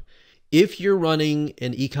shop. If you're running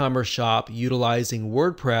an e-commerce shop utilizing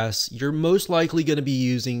WordPress, you're most likely going to be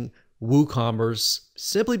using WooCommerce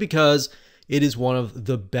simply because it is one of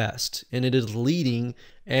the best and it is leading,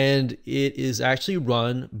 and it is actually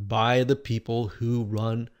run by the people who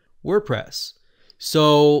run WordPress.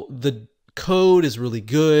 So the code is really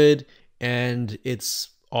good and it's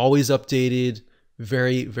always updated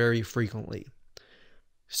very, very frequently.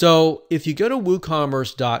 So if you go to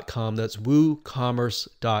woocommerce.com, that's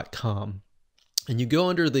woocommerce.com, and you go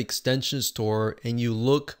under the extension store and you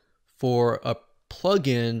look for a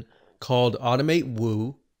plugin called Automate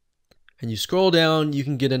Woo, and you scroll down, you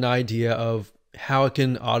can get an idea of how it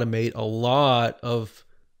can automate a lot of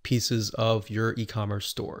pieces of your e-commerce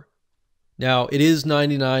store. Now, it is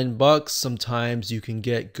 $99. Sometimes you can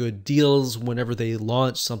get good deals whenever they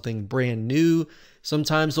launch something brand new.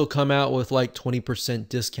 Sometimes they'll come out with like 20%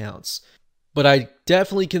 discounts. But I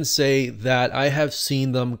definitely can say that I have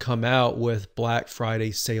seen them come out with Black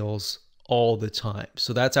Friday sales all the time.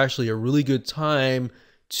 So that's actually a really good time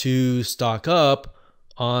to stock up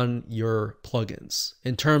on your plugins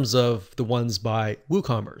in terms of the ones by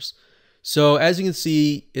WooCommerce. So as you can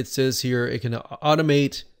see, it says here, it can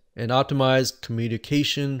automate and optimize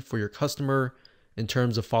communication for your customer in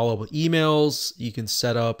terms of follow-up emails. You can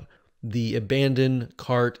set up the abandoned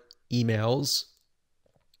cart emails.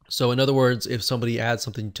 So in other words, if somebody adds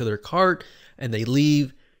something to their cart and they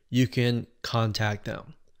leave, you can contact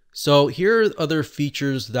them. So here are other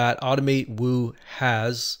features that Automate Woo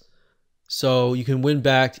has. So you can win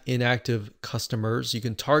back inactive customers. You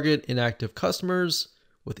can target inactive customers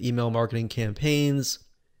with email marketing campaigns,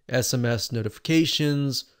 SMS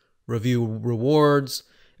notifications, review rewards.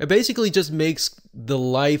 It basically just makes the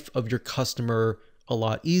life of your customer a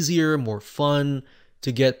lot easier, more fun,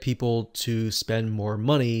 to get people to spend more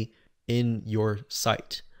money in your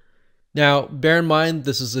site. Now, bear in mind,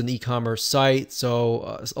 this is an e-commerce site,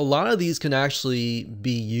 so a lot of these can actually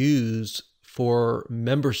be used for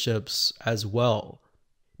memberships as well.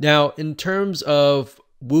 Now, in terms of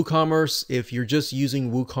WooCommerce, if you're just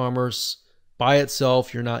using WooCommerce by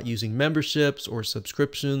itself, you're not using memberships or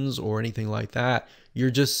subscriptions or anything like that,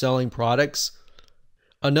 you're just selling products.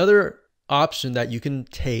 Another option that you can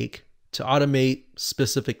take to automate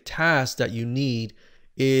specific tasks that you need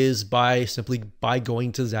is simply by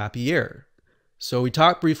going to Zapier. So we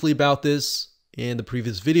talked briefly about this in the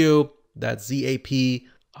previous video. That's zapier.com.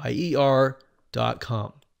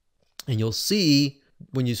 And you'll see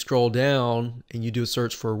when you scroll down and you do a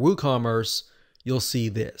search for WooCommerce, you'll see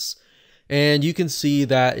this. And you can see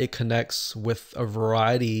that it connects with a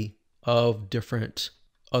variety of different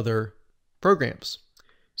other programs.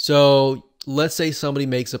 So let's say somebody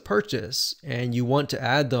makes a purchase and you want to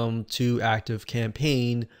add them to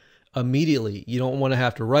ActiveCampaign immediately. You don't want to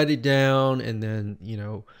have to write it down and then,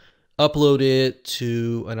 upload it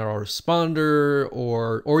to an autoresponder,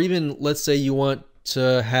 or even let's say you want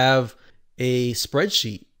to have a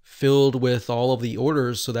spreadsheet filled with all of the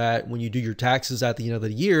orders so that when you do your taxes at the end of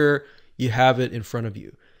the year, you have it in front of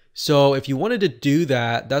you. So if you wanted to do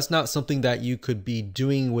that, that's not something that you could be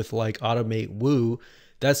doing with like Automate Woo.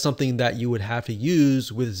 That's something that you would have to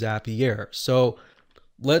use with Zapier. So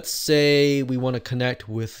let's say we want to connect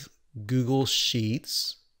with Google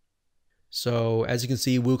Sheets. So as you can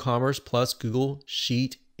see, WooCommerce plus Google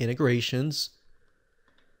Sheet integrations.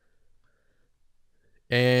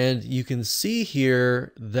 And you can see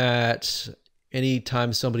here that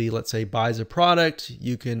anytime somebody, let's say, buys a product,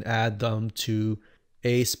 you can add them to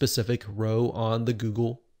a specific row on the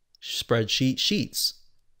Google spreadsheet sheets.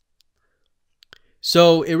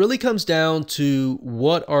 So it really comes down to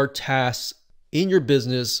what are tasks in your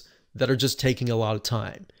business that are just taking a lot of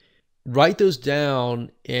time. Write those down,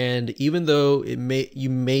 and even though you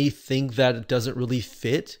may think that it doesn't really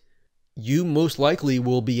fit, you most likely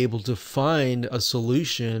will be able to find a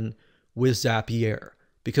solution with Zapier,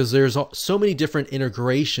 because there's so many different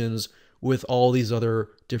integrations with all these other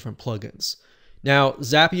different plugins. Now,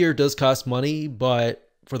 Zapier does cost money, but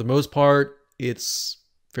for the most part, it's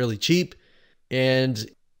fairly cheap, and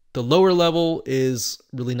the lower level is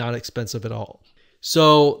really not expensive at all.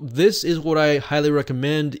 So this is what I highly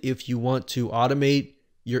recommend if you want to automate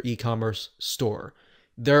your e-commerce store.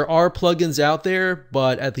 There are plugins out there,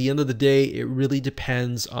 but at the end of the day, it really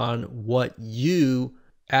depends on what you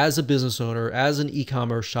as a business owner, as an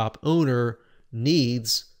e-commerce shop owner,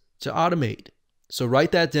 needs to automate. So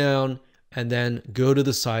write that down and then go to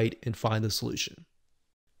the site and find the solution.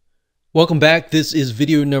 Welcome back. This is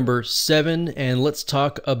video number 7, and let's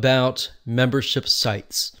talk about membership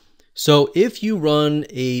sites. So if you run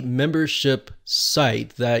a membership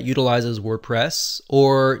site that utilizes WordPress,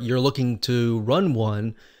 or you're looking to run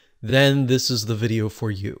one, then this is the video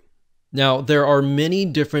for you. Now, there are many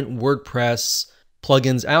different WordPress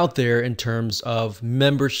plugins out there in terms of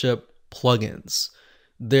membership plugins.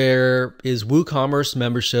 There is WooCommerce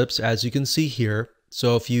memberships, as you can see here.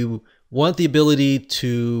 So if you want the ability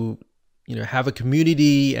to, have a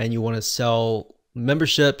community and you want to sell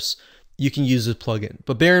memberships, you can use this plugin.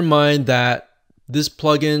 But bear in mind that this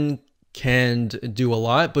plugin can do a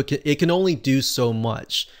lot, but it can only do so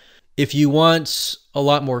much. If you want a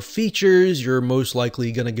lot more features, you're most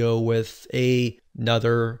likely going to go with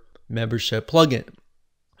another membership plugin.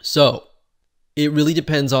 So it really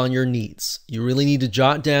depends on your needs. You really need to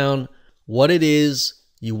jot down what it is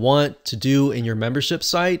you want to do in your membership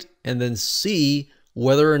site and then see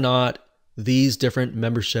whether or not these different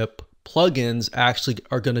membership plugins actually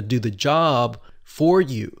are going to do the job for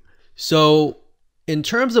you. So in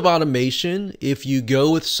terms of automation, if you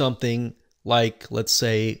go with something like, let's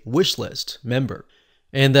say, Wishlist Member,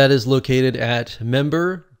 and that is located at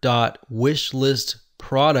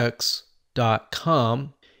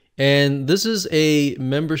member.wishlistproducts.com, and this is a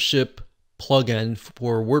membership plugin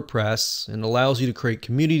for WordPress and allows you to create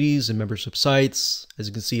communities and membership sites, as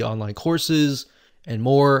you can see, online courses and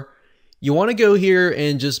more. You want to go here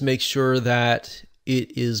and just make sure that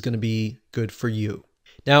it is going to be good for you.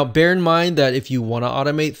 Now, bear in mind that if you want to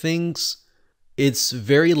automate things, it's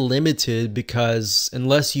very limited, because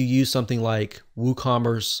unless you use something like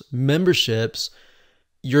WooCommerce memberships,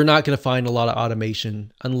 you're not going to find a lot of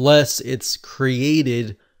automation unless it's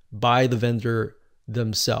created by the vendor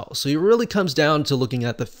themselves. So it really comes down to looking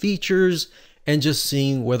at the features and just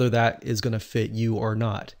seeing whether that is going to fit you or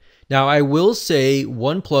not. Now, I will say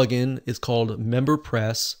one plugin is called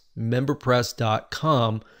MemberPress,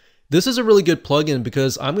 memberpress.com. This is a really good plugin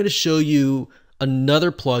because I'm going to show you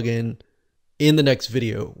another plugin in the next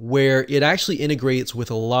video where it actually integrates with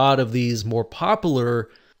a lot of these more popular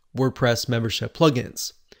WordPress membership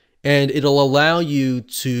plugins. And it'll allow you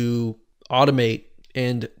to automate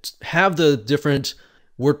and have the different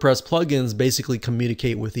WordPress plugins basically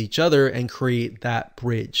communicate with each other and create that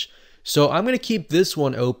bridge. So I'm going to keep this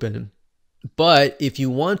one open, but if you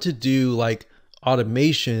want to do like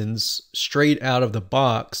automations straight out of the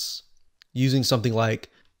box using something like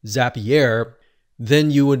Zapier, then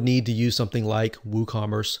you would need to use something like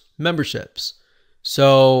WooCommerce memberships.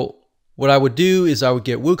 So what I would do is I would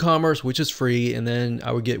get WooCommerce, which is free, and then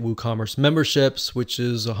I would get WooCommerce memberships, which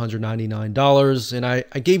is $199. And I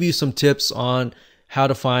gave you some tips on how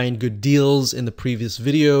to find good deals in the previous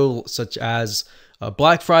video, such as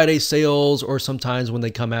Black Friday sales, or sometimes when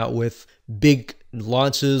they come out with big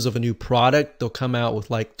launches of a new product, they'll come out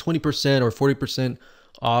with like 20% or 40%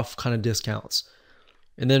 off kind of discounts.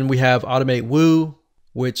 And then we have Automate Woo,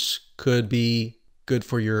 which could be good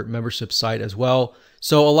for your membership site as well.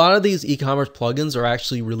 So a lot of these e-commerce plugins are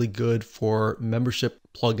actually really good for membership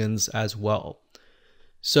plugins as well.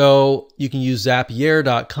 So you can use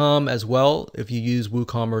Zapier.com as well. If you use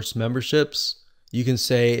WooCommerce memberships, you can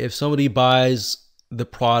say if somebody buys the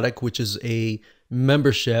product, which is a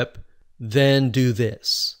membership, then do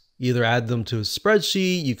this. Either add them to a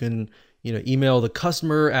spreadsheet, you can email the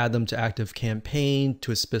customer, add them to ActiveCampaign,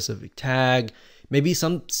 to a specific tag, maybe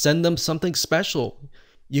send them something special.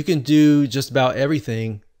 You can do just about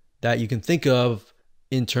everything that you can think of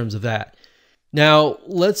in terms of that. Now,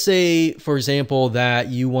 let's say, for example, that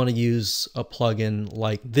you want to use a plugin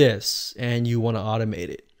like this and you want to automate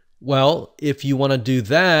it. Well, if you want to do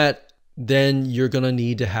that, then you're going to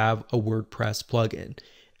need to have a WordPress plugin.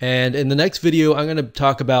 And in the next video, I'm going to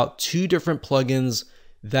talk about two different plugins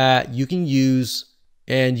that you can use,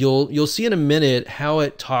 and you'll see in a minute how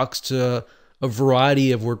it talks to a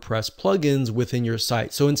variety of WordPress plugins within your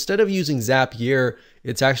site. So instead of using Zapier,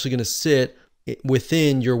 it's actually going to sit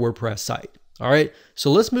within your WordPress site. All right,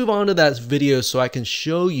 so let's move on to that video so I can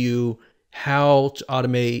show you how to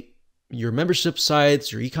automate your membership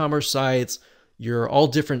sites, your e-commerce sites, your all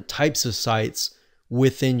different types of sites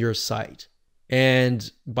within your site.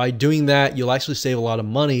 And by doing that, you'll actually save a lot of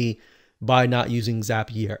money by not using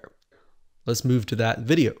Zapier. Let's move to that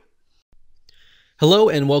video. Hello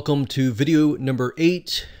and welcome to video number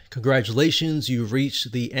 8. Congratulations, you've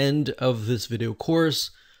reached the end of this video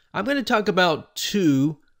course. I'm going to talk about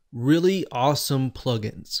two really awesome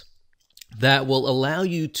plugins that will allow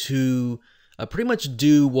you to pretty much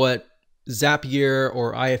do what Zapier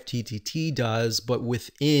or IFTTT does, but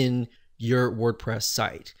within your WordPress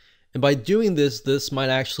site. And by doing this, this might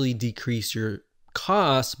actually decrease your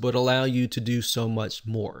costs, but allow you to do so much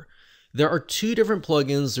more. There are two different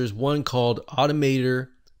plugins. There's one called Automator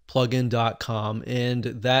automatorplugin.com, and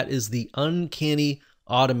that is the Uncanny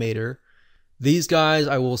Automator. These guys,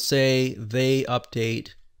 I will say, they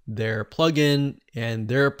update their plugin, and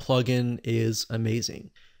their plugin is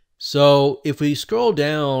amazing. So if we scroll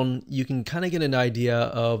down, you can kind of get an idea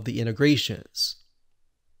of the integrations.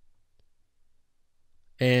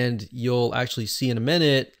 And you'll actually see in a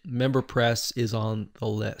minute, MemberPress is on the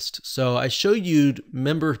list. So I showed you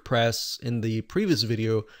MemberPress in the previous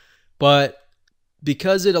video, but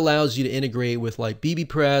because it allows you to integrate with like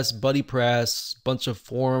bbPress, BuddyPress, bunch of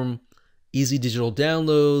forum, easy digital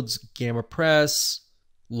downloads, GammaPress,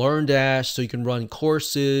 LearnDash, so you can run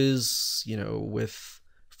courses, you know, with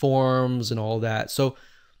forms and all that. So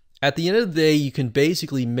at the end of the day, you can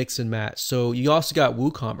basically mix and match. So you also got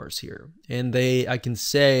WooCommerce here, and I can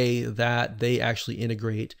say that they actually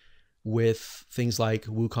integrate with things like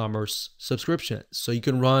WooCommerce subscriptions. So you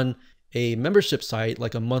can run a membership site,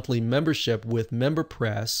 like a monthly membership with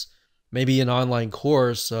MemberPress, maybe an online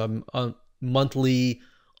course, monthly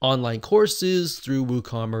online courses through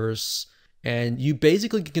WooCommerce, and you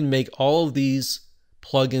basically can make all of these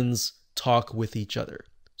plugins talk with each other.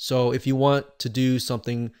 So if you want to do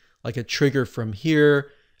something like a trigger from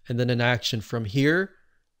here, and then an action from here,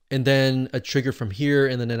 and then a trigger from here,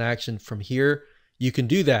 and then an action from here, you can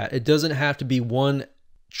do that. It doesn't have to be one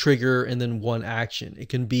trigger and then one action. It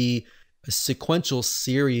can be a sequential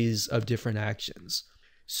series of different actions.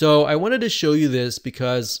 So I wanted to show you this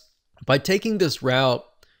because by taking this route,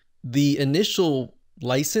 the initial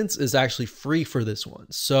license is actually free for this one.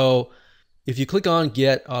 So if you click on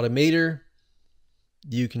Get Automator,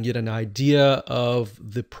 you can get an idea of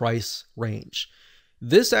the price range.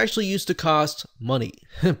 This actually used to cost money,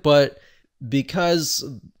 but because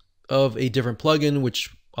of a different plugin, which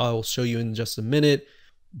I'll show you in just a minute,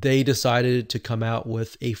 they decided to come out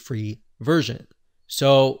with a free version.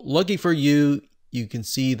 So lucky for you, you can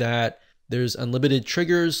see that there's unlimited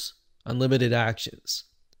triggers, unlimited actions.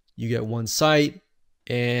 You get one site,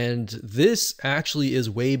 and this actually is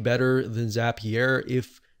way better than Zapier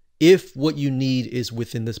if what you need is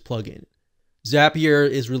within this plugin. Zapier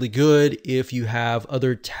is really good if you have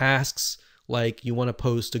other tasks, like you want to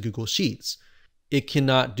post to Google Sheets. It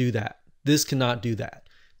cannot do that. This cannot do that.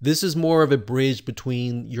 This is more of a bridge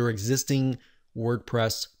between your existing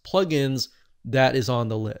WordPress plugins that is on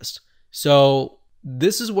the list. So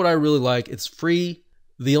this is what I really like. It's free.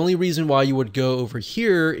 The only reason why you would go over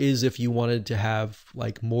here is if you wanted to have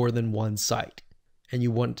like more than one site, and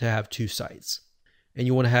you want to have two sites, and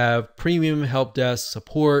you want to have premium help desk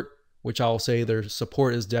support, which I'll say their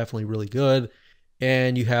support is definitely really good.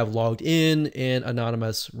 And you have logged in and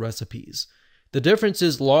anonymous recipes. The difference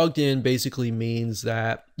is logged in basically means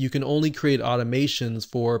that you can only create automations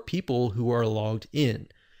for people who are logged in.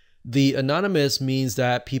 The anonymous means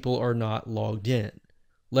that people are not logged in.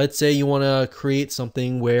 Let's say you want to create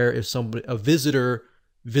something where if a visitor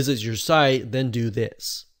visits your site, then do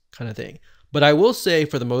this kind of thing. But I will say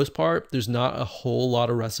for the most part, there's not a whole lot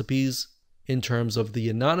of recipes in terms of the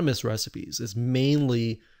anonymous recipes. It's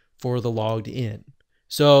mainly for the logged in.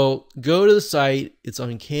 So go to the site. It's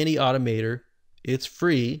Uncanny Automator. It's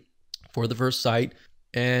free for the first site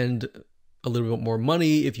and a little bit more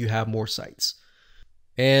money if you have more sites.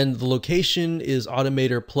 And the location is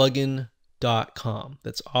automatorplugin.com.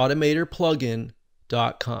 That's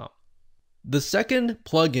automatorplugin.com. The second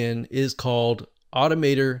plugin is called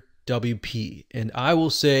Automator WP, and I will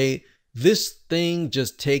say this thing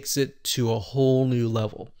just takes it to a whole new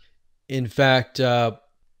level. In fact,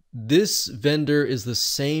 this vendor is the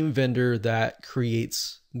same vendor that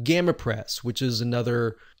creates GammaPress, which is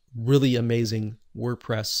another really amazing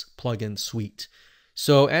WordPress plugin suite.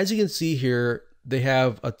 So as you can see here, they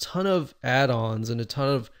have a ton of add-ons and a ton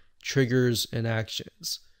of triggers and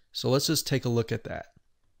actions. So let's just take a look at that.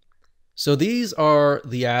 So these are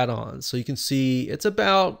the add-ons. So you can see it's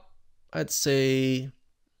about, I'd say,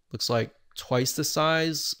 looks like twice the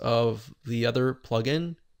size of the other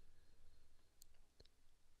plugin.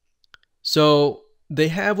 So they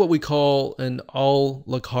have what we call an a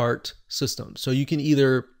la carte system. So you can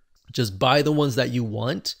either just buy the ones that you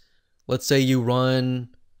want. Let's say you run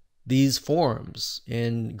these forums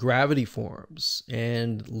and Gravity Forms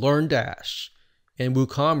and LearnDash and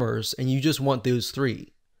WooCommerce, and you just want those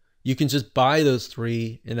three. You can just buy those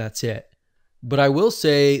three and that's it. But I will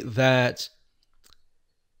say that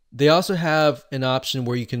they also have an option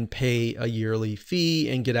where you can pay a yearly fee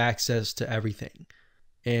and get access to everything.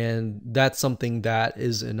 And that's something that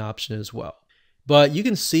is an option as well. But you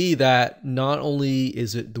can see that not only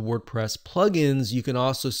is it the WordPress plugins, you can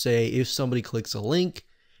also say if somebody clicks a link,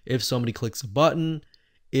 if somebody clicks a button,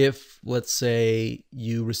 if let's say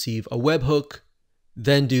you receive a webhook,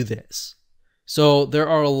 then do this. So there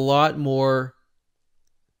are a lot more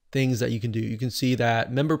things that you can do. You can see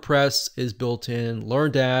that MemberPress is built in,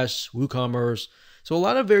 LearnDash, WooCommerce. So a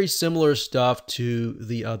lot of very similar stuff to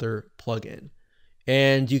the other plugin.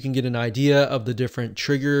 And you can get an idea of the different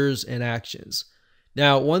triggers and actions.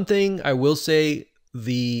 Now, one thing I will say,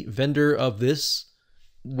 the vendor of this,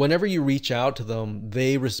 whenever you reach out to them,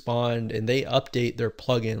 they respond and they update their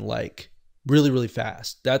plugin like really, really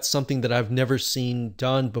fast. That's something that I've never seen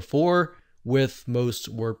done before with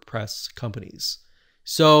most WordPress companies.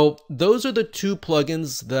 So those are the two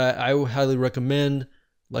plugins that I would highly recommend.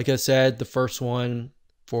 Like I said, the first one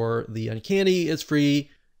for the Uncanny is free.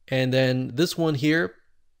 And then this one here,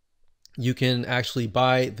 you can actually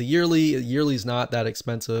buy the yearly. The yearly is not that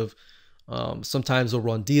expensive. Sometimes they'll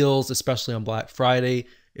run deals, especially on Black Friday,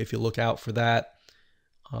 if you look out for that.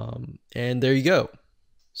 And there you go.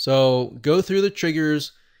 So go through the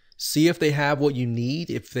triggers, see if they have what you need.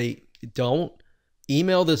 If they don't,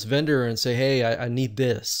 email this vendor and say, hey, I need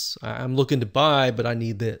this. I'm looking to buy, but I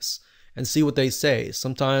need this, and see what they say.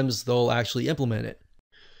 Sometimes they'll actually implement it.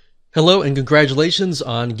 Hello and congratulations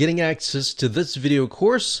on getting access to this video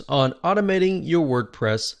course on automating your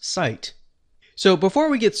WordPress site. So before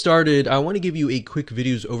we get started, I want to give you a quick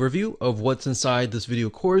videos overview of what's inside this video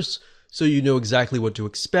course so you know exactly what to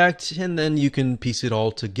expect, and then you can piece it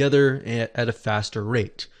all together at a faster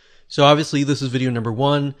rate. So obviously this is video number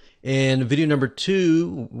 1, and video number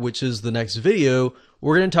 2, which is the next video,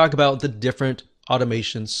 we're going to talk about the different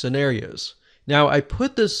automation scenarios. Now I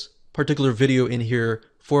put this particular video in here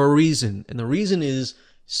for a reason, and the reason is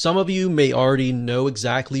some of you may already know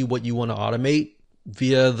exactly what you want to automate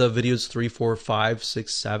via the videos 3, 4, 5,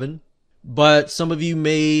 6, 7, but some of you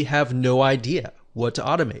may have no idea what to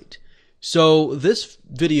automate. So this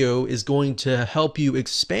video is going to help you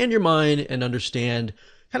expand your mind and understand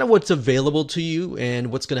kind of what's available to you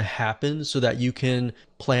and what's going to happen so that you can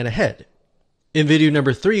plan ahead. In video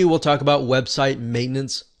number 3, we'll talk about website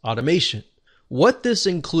maintenance automation. What this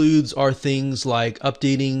includes are things like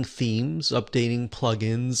updating themes, updating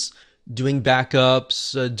plugins, doing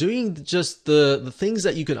backups, doing just the things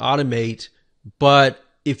that you can automate, but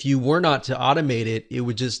if you were not to automate it, it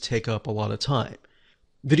would just take up a lot of time.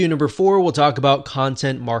 Video number 4, we'll talk about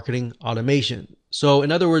content marketing automation. So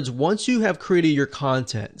in other words, once you have created your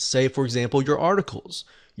content, say for example, your articles,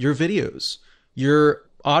 your videos, your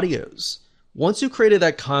audios, once you created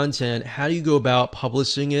that content, how do you go about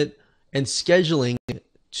publishing it and scheduling it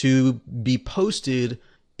to be posted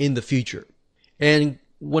in the future? And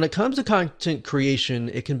when it comes to content creation,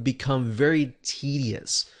 it can become very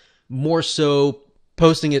tedious. More so,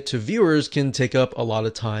 posting it to viewers can take up a lot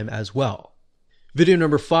of time as well. Video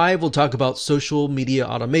number 5, we'll talk about social media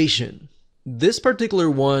automation. This particular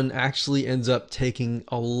one actually ends up taking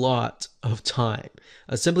a lot of time,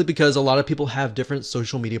 simply because a lot of people have different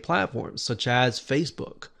social media platforms, such as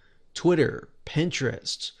Facebook, Twitter,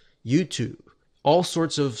 Pinterest, YouTube, all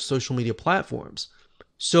sorts of social media platforms.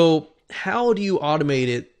 So how do you automate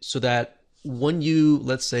it so that when you,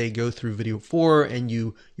 let's say, go through video 4 and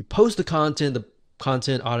you post the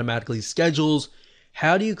content automatically schedules?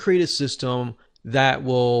 How do you create a system that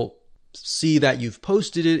will see that you've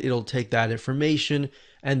posted it, it'll take that information,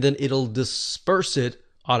 and then it'll disperse it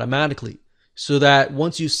automatically so that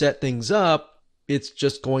once you set things up, it's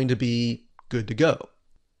just going to be good to go.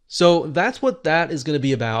 So that's what that is going to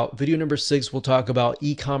be about. Video number 6, we'll talk about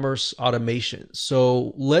e-commerce automation.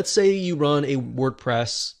 So let's say you run a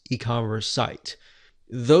WordPress e-commerce site.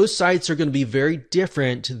 Those sites are going to be very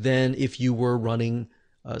different than if you were running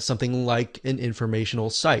something like an informational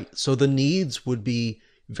site. So the needs would be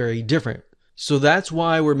very different. So that's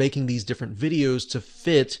why we're making these different videos to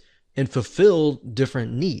fit and fulfill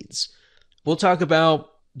different needs. We'll talk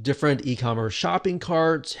about different e-commerce shopping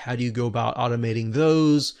carts. How do you go about automating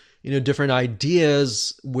those? Different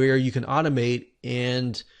ideas where you can automate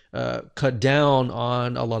and cut down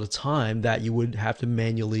on a lot of time that you would have to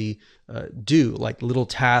manually do, like little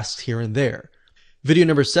tasks here and there. Video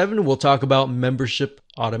number 7, we'll talk about membership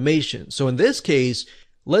automation. So in this case,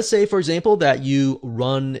 let's say, for example, that you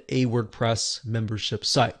run a WordPress membership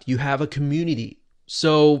site. You have a community.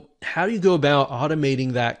 So how do you go about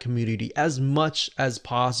automating that community as much as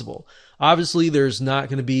possible? Obviously, there's not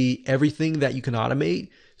going to be everything that you can automate.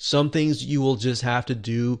 Some things you will just have to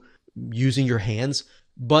do using your hands,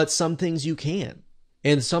 but some things you can.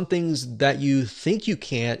 And some things that you think you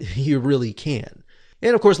can't, you really can.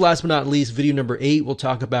 And of course, last but not least, video number 8, we'll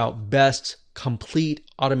talk about best complete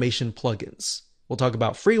automation plugins. We'll talk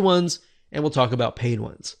about free ones and we'll talk about paid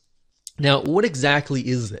ones. Now, what exactly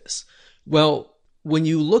is this? Well, when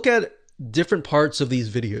you look at different parts of these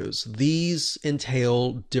videos. These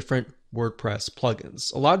entail different WordPress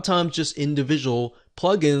plugins. A lot of times just individual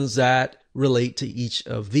plugins that relate to each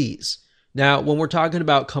of these. Now, when we're talking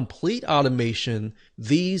about complete automation,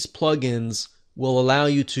 these plugins will allow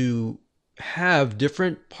you to have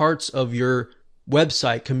different parts of your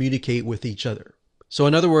website communicate with each other. So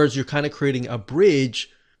in other words, you're kind of creating a bridge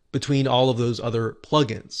between all of those other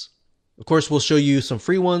plugins. Of course, we'll show you some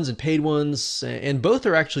free ones and paid ones, and both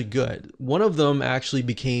are actually good. One of them actually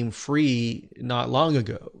became free not long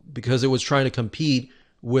ago because it was trying to compete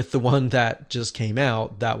with the one that just came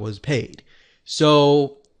out that was paid.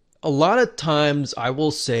 So a lot of times I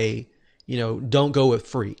will say, don't go with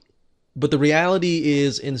free. But the reality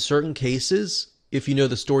is, in certain cases, if you know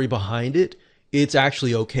the story behind it, it's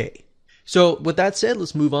actually okay. So with that said,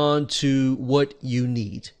 let's move on to what you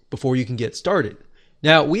need before you can get started.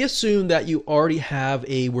 Now, we assume that you already have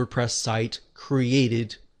a WordPress site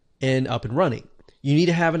created and up and running. You need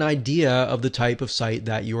to have an idea of the type of site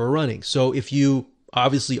that you are running. So if you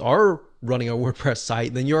obviously are running a WordPress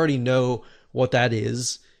site, then you already know what that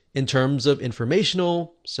is in terms of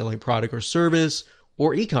informational, selling product or service,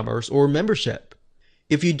 or e-commerce or membership.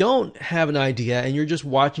 If you don't have an idea and you're just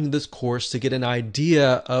watching this course to get an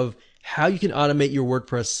idea of how you can automate your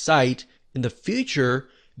WordPress site in the future,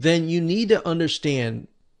 then you need to understand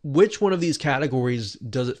which one of these categories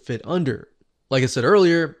does it fit under. Like I said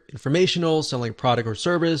earlier, informational, selling product or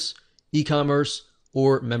service, e-commerce,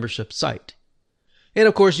 or membership site. And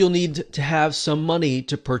of course, you'll need to have some money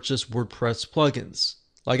to purchase WordPress plugins.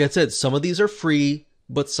 Like I said, some of these are free,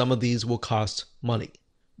 but some of these will cost money.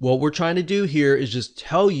 What we're trying to do here is just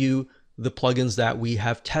tell you the plugins that we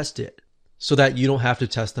have tested so that you don't have to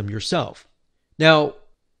test them yourself. Now,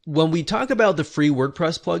 when we talk about the free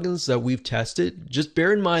WordPress plugins that we've tested, just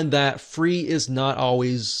bear in mind that free is not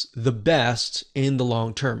always the best in the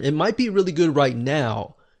long term. It might be really good right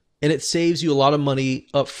now, and it saves you a lot of money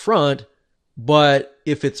up front, but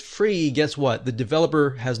if it's free, guess what? The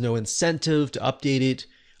developer has no incentive to update it.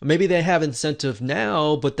 Maybe they have incentive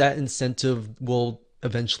now, but that incentive will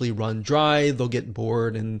eventually run dry. They'll get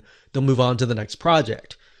bored and they'll move on to the next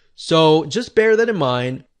project. So just bear that in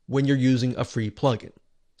mind when you're using a free plugin.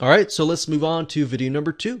 All right, so let's move on to video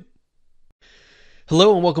number 2.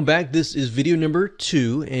 Hello and welcome back. This is video number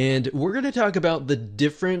 2, and we're going to talk about the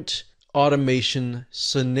different automation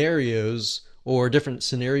scenarios or different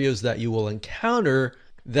scenarios that you will encounter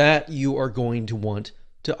that you are going to want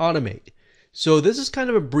to automate. So this is kind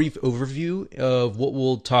of a brief overview of what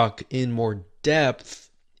we'll talk in more depth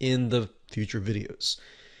in the future videos.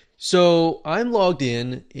 So I'm logged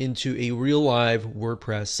into a real live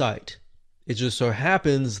WordPress site. It just so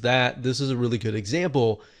happens that this is a really good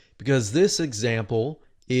example because this example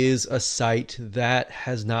is a site that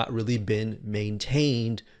has not really been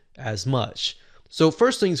maintained as much. So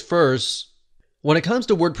first things first, when it comes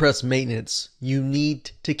to WordPress maintenance, you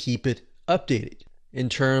need to keep it updated in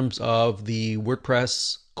terms of the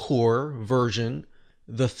WordPress core version,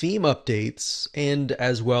 the theme updates, and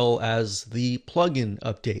as well as the plugin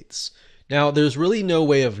updates. Now, there's really no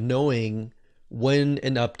way of knowing when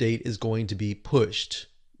an update is going to be pushed.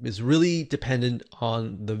 It's really dependent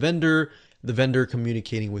on the vendor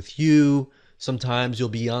communicating with you. Sometimes you'll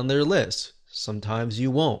be on their list, sometimes you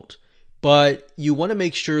won't. But you want to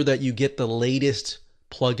make sure that you get the latest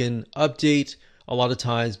plugin update a lot of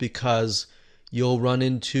times because you'll run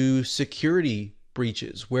into security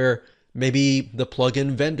breaches where maybe the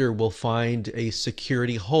plugin vendor will find a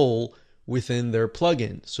security hole within their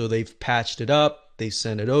plugin. So they've patched it up, they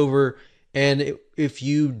send it over, and if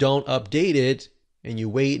you don't update it and you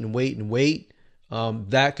wait and wait and wait,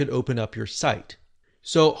 that could open up your site.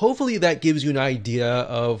 So hopefully that gives you an idea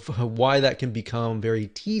of why that can become very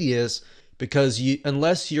tedious, because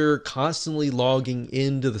unless you're constantly logging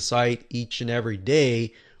into the site each and every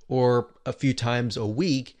day or a few times a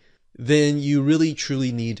week, then you really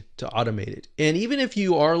truly need to automate it. And even if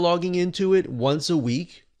you are logging into it once a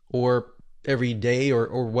week or every day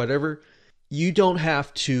or whatever, you don't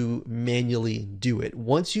have to manually do it.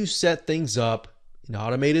 Once you set things up and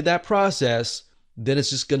automated that process, then it's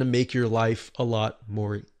just going to make your life a lot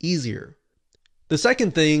more easier. The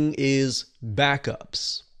second thing is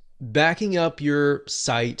backups. Backing up your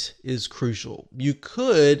site is crucial. You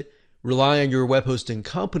could rely on your web hosting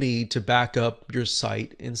company to back up your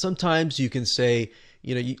site. And sometimes you can say,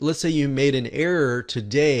 let's say you made an error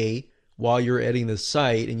today while you're editing the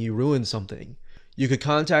site and you ruined something. You could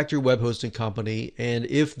contact your web hosting company, and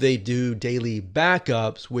if they do daily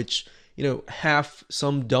backups, which,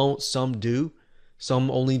 some don't, some do,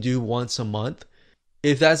 some only do once a month.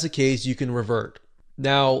 If that's the case, you can revert.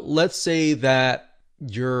 Now, let's say that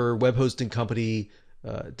your web hosting company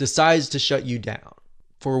decides to shut you down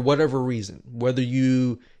for whatever reason, whether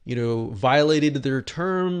you violated their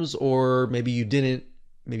terms, or maybe you didn't,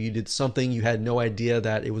 maybe you did something you had no idea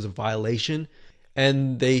that it was a violation,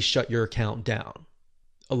 and they shut your account down.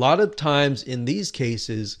 A lot of times in these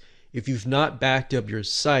cases, if you've not backed up your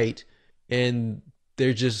site and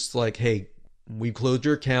they're just like, hey, we closed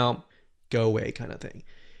your account, go away kind of thing.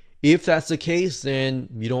 If that's the case, then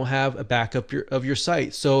you don't have a backup of your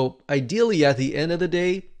site. So ideally, at the end of the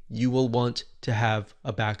day, you will want to have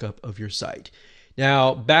a backup of your site.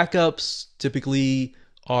 Now, backups typically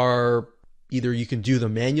are either you can do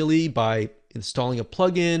them manually by installing a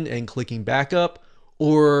plugin and clicking backup,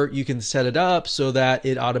 or you can set it up so that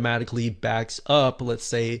it automatically backs up, let's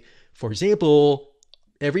say, for example,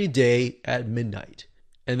 every day at midnight.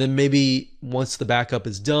 And then maybe once the backup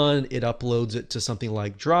is done, it uploads it to something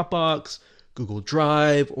like Dropbox, Google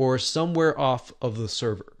Drive, or somewhere off of the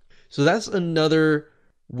server. So that's another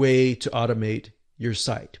way to automate your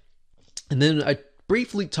site. And then I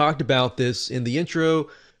briefly talked about this in the intro,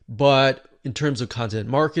 but in terms of content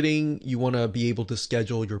marketing, you want to be able to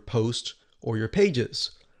schedule your posts or your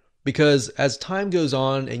pages, because as time goes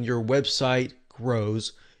on and your website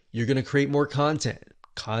grows, you're going to create more content.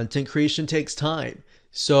 Content creation takes time.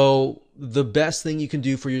 So the best thing you can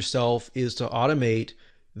do for yourself is to automate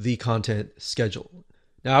the content schedule.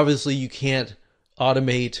 Now, obviously you can't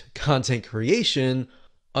automate content creation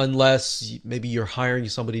unless maybe you're hiring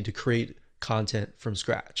somebody to create content from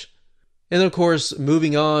scratch. And of course,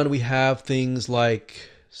 moving on, we have things like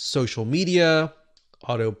social media,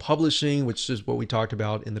 auto publishing, which is what we talked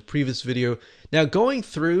about in the previous video. Now, going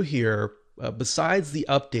through here, besides the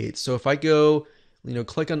updates, so if I go,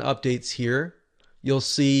 click on updates here, you'll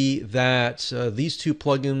see that these two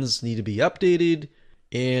plugins need to be updated.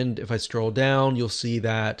 And if I scroll down, you'll see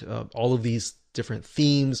that all of these different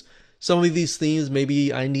themes, some of these themes,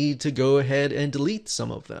 maybe I need to go ahead and delete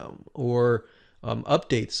some of them or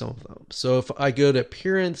update some of them. So if I go to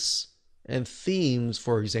appearance and themes,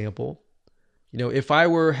 for example, if I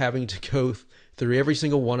were having to go through every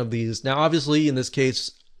single one of these, now obviously in this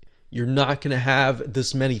case, you're not going to have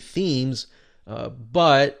this many themes,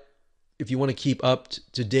 but if you want to keep up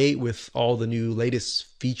to date with all the new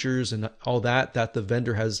latest features and all that the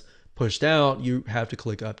vendor has pushed out, you have to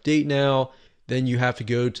click update now. Then you have to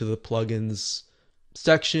go to the plugins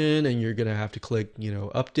section and you're going to have to click,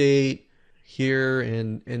 update here,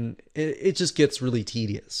 and it just gets really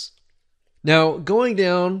tedious. Now, going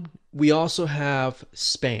down, we also have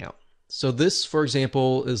spam. So this, for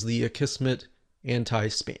example, is the Akismet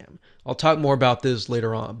anti-spam. I'll talk more about this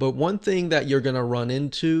later on. But one thing that you're going to run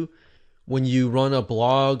into when you run a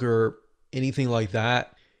blog or anything like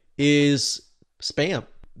that is spam.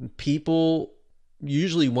 People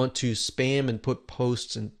usually want to spam and put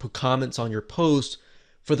posts and put comments on your post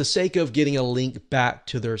for the sake of getting a link back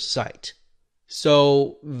to their site.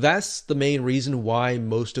 So that's the main reason why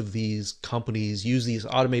most of these companies use these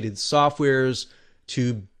automated softwares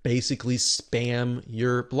to basically spam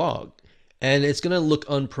your blog. And it's going to look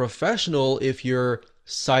unprofessional if your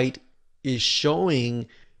site is showing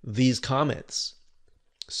these comments.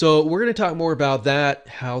 So we're going to talk more about that,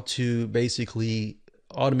 how to basically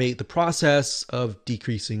automate the process of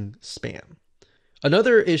decreasing spam.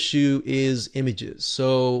 Another issue is images.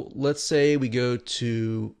 So let's say we go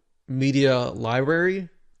to media library.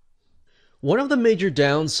 One of the major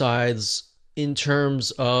downsides in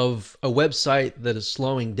terms of a website that is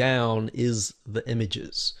slowing down is the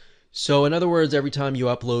images. So in other words, every time you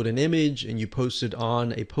upload an image and you post it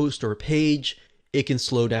on a post or a page, it can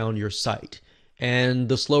slow down your site. And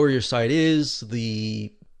the slower your site is,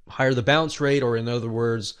 the higher the bounce rate, or in other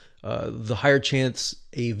words, the higher chance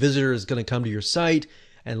a visitor is going to come to your site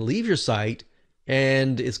and leave your site,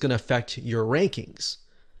 and it's going to affect your rankings.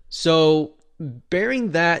 So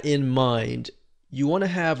bearing that in mind, you want to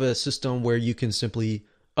have a system where you can simply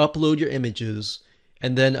upload your images,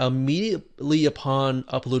 and then immediately upon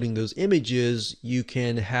uploading those images, you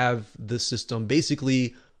can have the system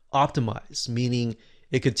basically optimize, meaning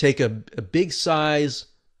it could take a big size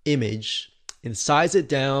image and size it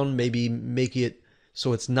down, maybe make it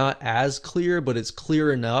so it's not as clear, but it's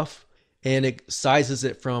clear enough, and it sizes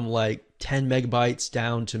it from like 10 megabytes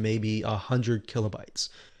down to maybe 100 kilobytes.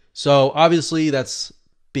 So obviously that's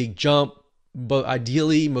big jump, but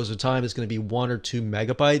ideally most of the time it's going to be 1 or 2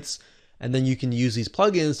 megabytes, and then you can use these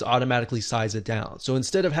plugins to automatically size it down. So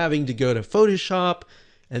instead of having to go to Photoshop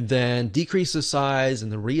and then decrease the size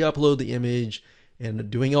and then re-upload the image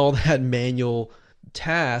and doing all that manual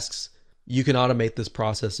tasks, you can automate this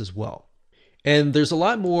process as well. And there's a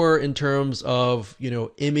lot more in terms of,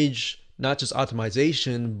 image not just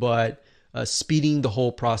optimization, but speeding the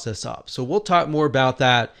whole process up. So we'll talk more about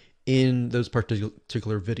that in those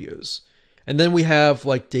particular videos. And then we have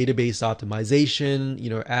like database optimization.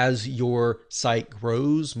 As your site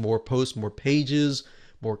grows, more posts, more pages,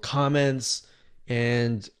 more comments,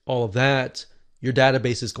 and all of that, your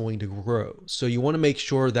database is going to grow. So you want to make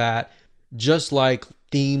sure that, just like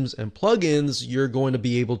themes and plugins, you're going to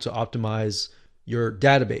be able to optimize your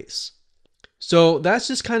database. So that's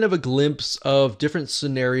just kind of a glimpse of different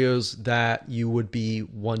scenarios that you would be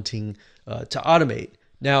wanting to automate.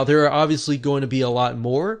 Now, there are obviously going to be a lot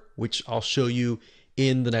more, which I'll show you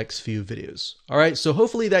in the next few videos. All right, so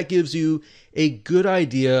hopefully that gives you a good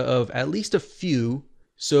idea of at least a few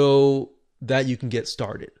so that you can get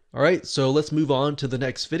started. All right, so let's move on to the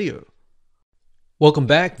next video. Welcome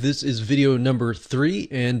back. This is video number 3,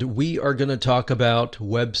 and we are going to talk about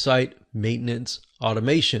website maintenance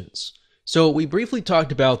automations. So we briefly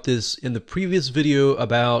talked about this in the previous video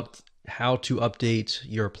about how to update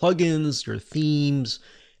your plugins, your themes,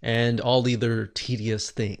 and all the other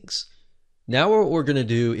tedious things. Now what we're going to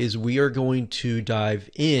do is we are going to dive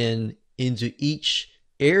into each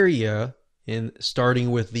area,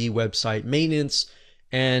 starting with the website maintenance,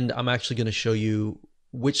 and I'm actually going to show you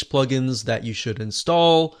which plugins that you should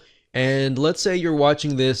install. And let's say you're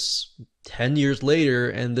watching this 10 years later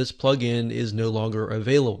and this plugin is no longer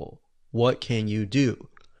available. What can you do?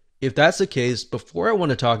 If that's the case, before I want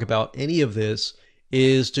to talk about any of this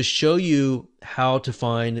is to show you how to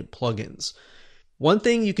find plugins. One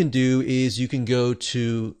thing you can do is you can go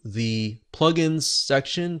to the plugins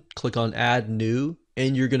section, click on add new,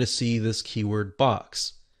 and you're going to see this keyword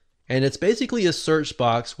box. And it's basically a search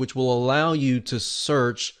box which will allow you to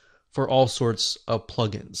search for all sorts of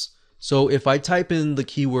plugins. So if I type in the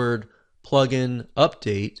keyword plugin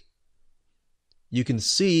update, you can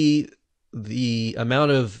see the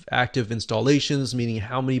amount of active installations, meaning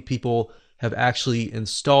how many people have actually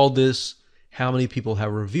installed this, how many people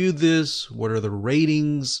have reviewed this, what are the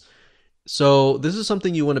ratings. So this is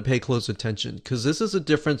something you want to pay close attention, because this is a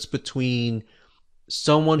difference between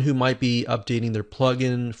someone who might be updating their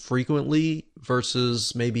plugin frequently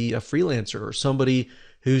versus maybe a freelancer or somebody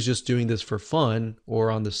who's just doing this for fun or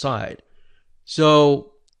on the side.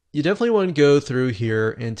 So you definitely want to go through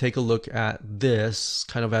here and take a look at this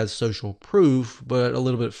kind of as social proof, but a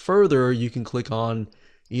little bit further, you can click on,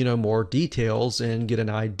 more details and get an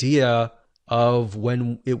idea of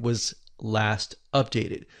when it was last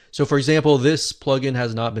updated. So for example, this plugin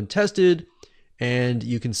has not been tested, and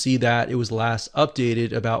you can see that it was last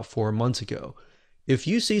updated about 4 months ago. If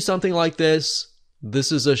you see something like this,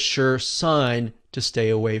 this is a sure sign to stay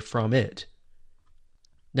away from it.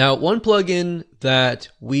 Now, one plugin that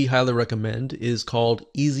we highly recommend is called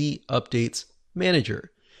Easy Updates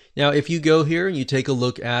Manager. Now, if you go here and you take a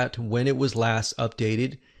look at when it was last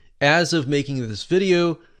updated, as of making this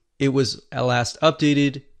video, it was last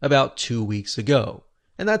updated about 2 weeks ago.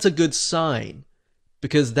 And that's a good sign,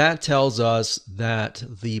 because that tells us that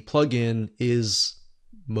the plugin is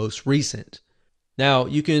most recent. Now,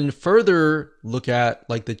 you can further look at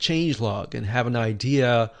like the changelog and have an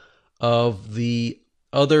idea of the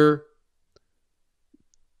other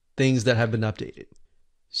things that have been updated.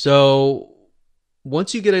 So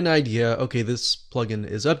once you get an idea, okay, this plugin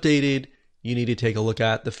is updated, you need to take a look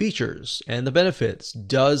at the features and the benefits.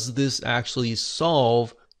 Does this actually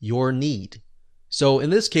solve your need? So in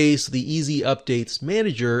this case, the Easy Updates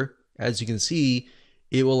Manager, as you can see,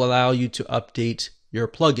 it will allow you to update your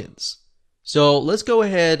plugins. So let's go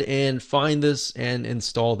ahead and find this and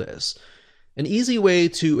install this. An easy way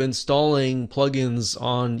to installing plugins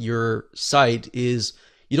on your site is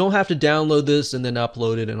you don't have to download this and then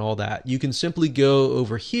upload it and all that. You can simply go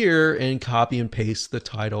over here and copy and paste the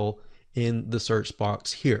title in the search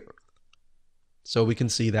box here. So we can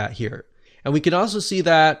see that here. And we can also see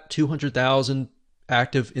that 200,000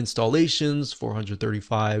 active installations,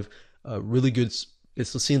 435, really good. It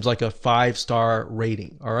seems like a 5-star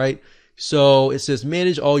rating. All right. So it says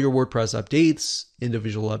manage all your WordPress updates,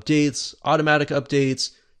 individual updates, automatic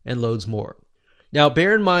updates, and loads more. Now,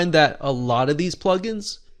 bear in mind that a lot of these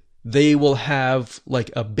plugins, they will have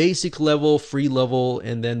like a basic level, free level,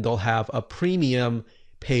 and then they'll have a premium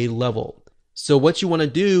paid level. So what you want to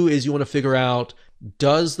do is you want to figure out,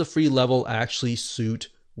 does the free level actually suit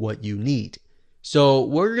what you need? So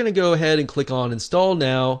we're going to go ahead and click on install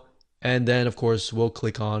now. And then of course, we'll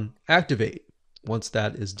click on activate once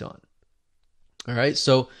that is done. All right,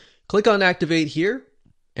 so click on activate here,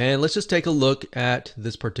 and let's just take a look at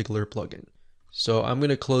this particular plugin. So I'm going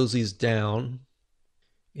to close these down,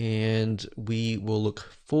 and we will look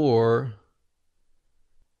for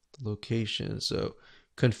the location. So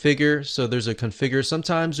configure. So there's a configure.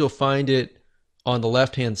 Sometimes you'll find it on the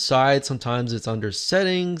left-hand side. Sometimes it's under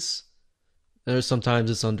settings. And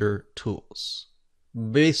sometimes it's under tools.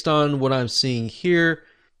 Based on what I'm seeing here,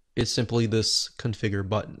 it's simply this configure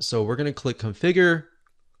button. So we're going to click configure.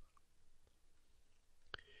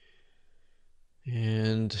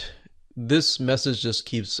 And this message just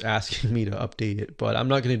keeps asking me to update it, but I'm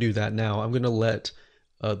not going to do that now. I'm going to let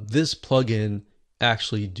this plugin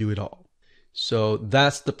actually do it all. So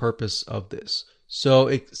that's the purpose of this. So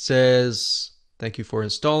it says, thank you for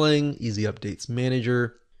installing Easy Updates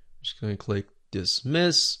Manager. I'm just going to click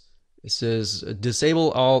dismiss. It says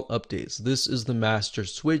disable all updates. This is the master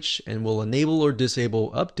switch and will enable or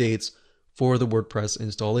disable updates for the WordPress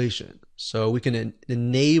installation. So we can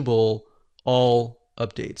enable all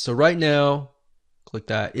updates. So right now, click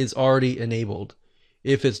that, it's already enabled.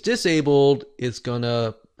 If it's disabled, it's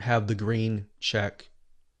gonna have the green check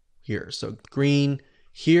here. So green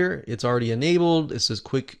here, it's already enabled. It says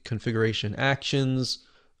quick configuration actions.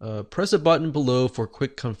 Press a button below for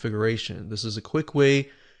quick configuration. This is a quick way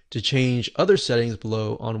to change other settings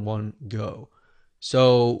below on one go.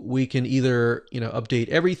 So we can either update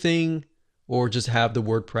everything or just have the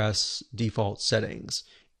WordPress default settings.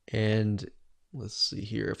 And let's see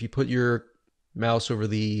here, if you put your mouse over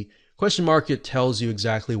the question mark, it tells you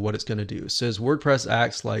exactly what it's going to do. It says WordPress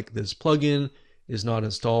acts like this plugin is not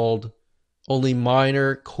installed, only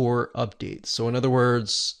minor core updates. So in other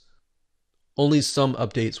words, only some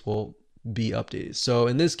updates will be updated. So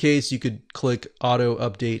in this case, you could click auto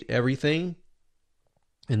update everything,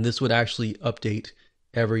 and this would actually update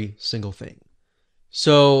every single thing.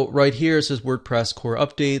 So right here it says WordPress core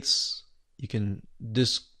updates. You can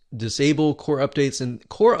disable core updates, and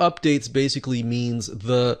core updates basically means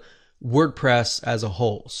the WordPress as a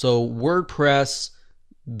whole. So WordPress,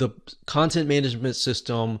 the content management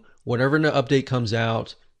system, whenever an update comes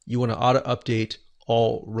out, you want to auto update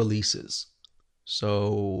all releases.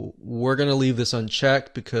 So we're going to leave this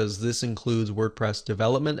unchecked because this includes WordPress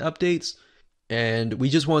development updates, and we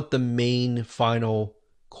just want the main final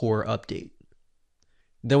core update.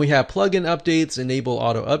 Then we have plugin updates, enable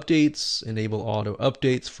auto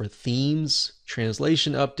updates for themes,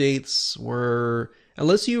 translation updates, where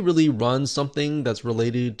unless you really run something that's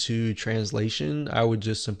related to translation, I would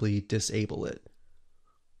just simply disable it.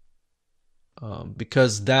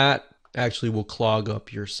 Because that actually will clog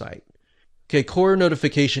up your site. Okay, core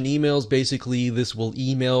notification emails, basically this will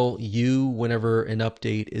email you whenever an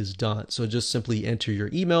update is done. So just simply enter your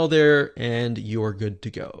email there and you're good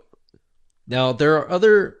to go. Now there are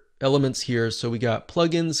other elements here. So we got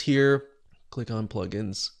plugins here, click on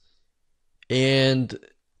plugins. And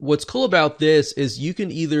what's cool about this is you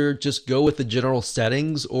can either just go with the general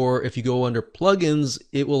settings, or if you go under plugins,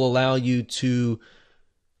 it will allow you to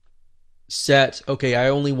set, okay, I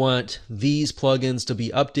only want these plugins to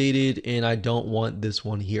be updated and I don't want this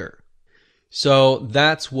one here. So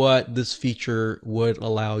that's what this feature would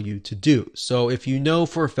allow you to do. So if you know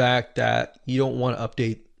for a fact that you don't want to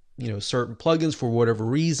update, certain plugins for whatever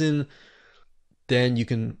reason, then you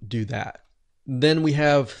can do that. Then we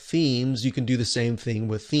have themes. You can do the same thing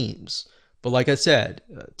with themes. But like I said,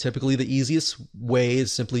 typically the easiest way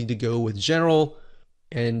is simply to go with general,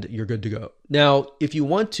 and you're good to go. Now, if you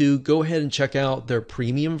want to, go ahead and check out their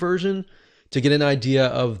premium version to get an idea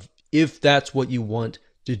of if that's what you want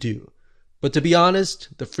to do. But to be honest,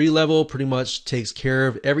 the free level pretty much takes care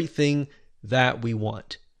of everything that we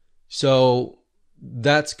want. So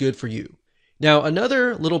that's good for you. Now,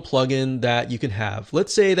 another little plugin that you can have,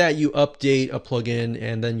 let's say that you update a plugin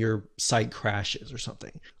and then your site crashes or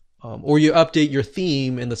something, or you update your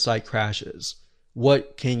theme and the site crashes.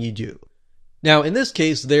 What can you do? Now, in this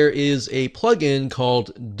case, there is a plugin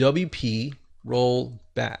called WP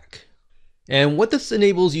Rollback. And what this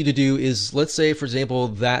enables you to do is, let's say, for example,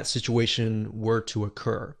 that situation were to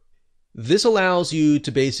occur. This allows you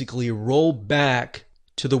to basically roll back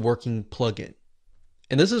to the working plugin.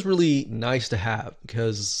 And this is really nice to have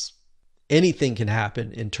because anything can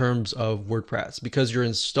happen in terms of WordPress because you're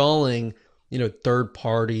installing,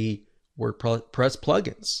 third-party WordPress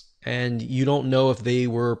plugins. And you don't know if they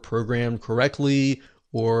were programmed correctly,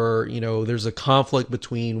 or there's a conflict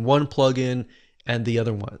between one plugin and the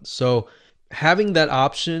other one. So having that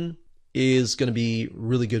option is going to be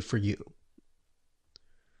really good for you.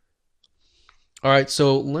 All right,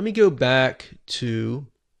 so let me go back to,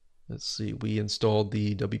 let's see, we installed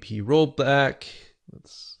the WP rollback.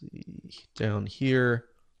 Let's see, down here.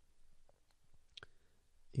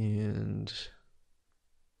 And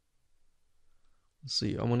let's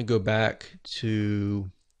see, I want to go back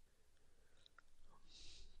to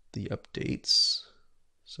the updates.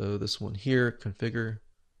 So this one here, configure.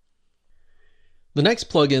 The next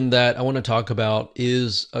plugin that I want to talk about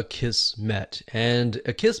is Akismet. And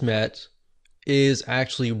Akismet is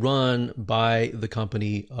actually run by the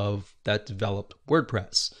company that developed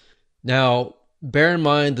WordPress. Now, bear in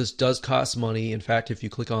mind, this does cost money. In fact, if you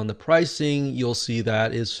click on the pricing, you'll see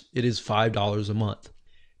that it is $5 a month.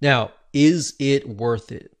 Now, is it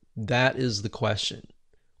worth it? That is the question.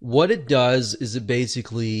 What it does is it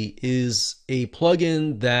basically is a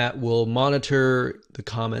plugin that will monitor the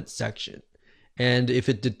comment section. And if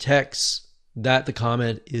it detects that the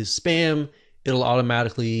comment is spam, it'll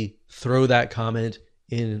automatically throw that comment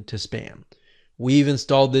into spam. We've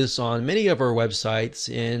installed this on many of our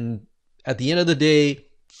websites, and at the end of the day,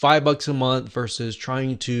 $5 a month versus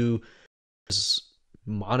trying to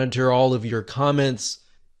monitor all of your comments,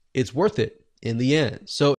 it's worth it in the end.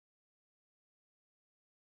 So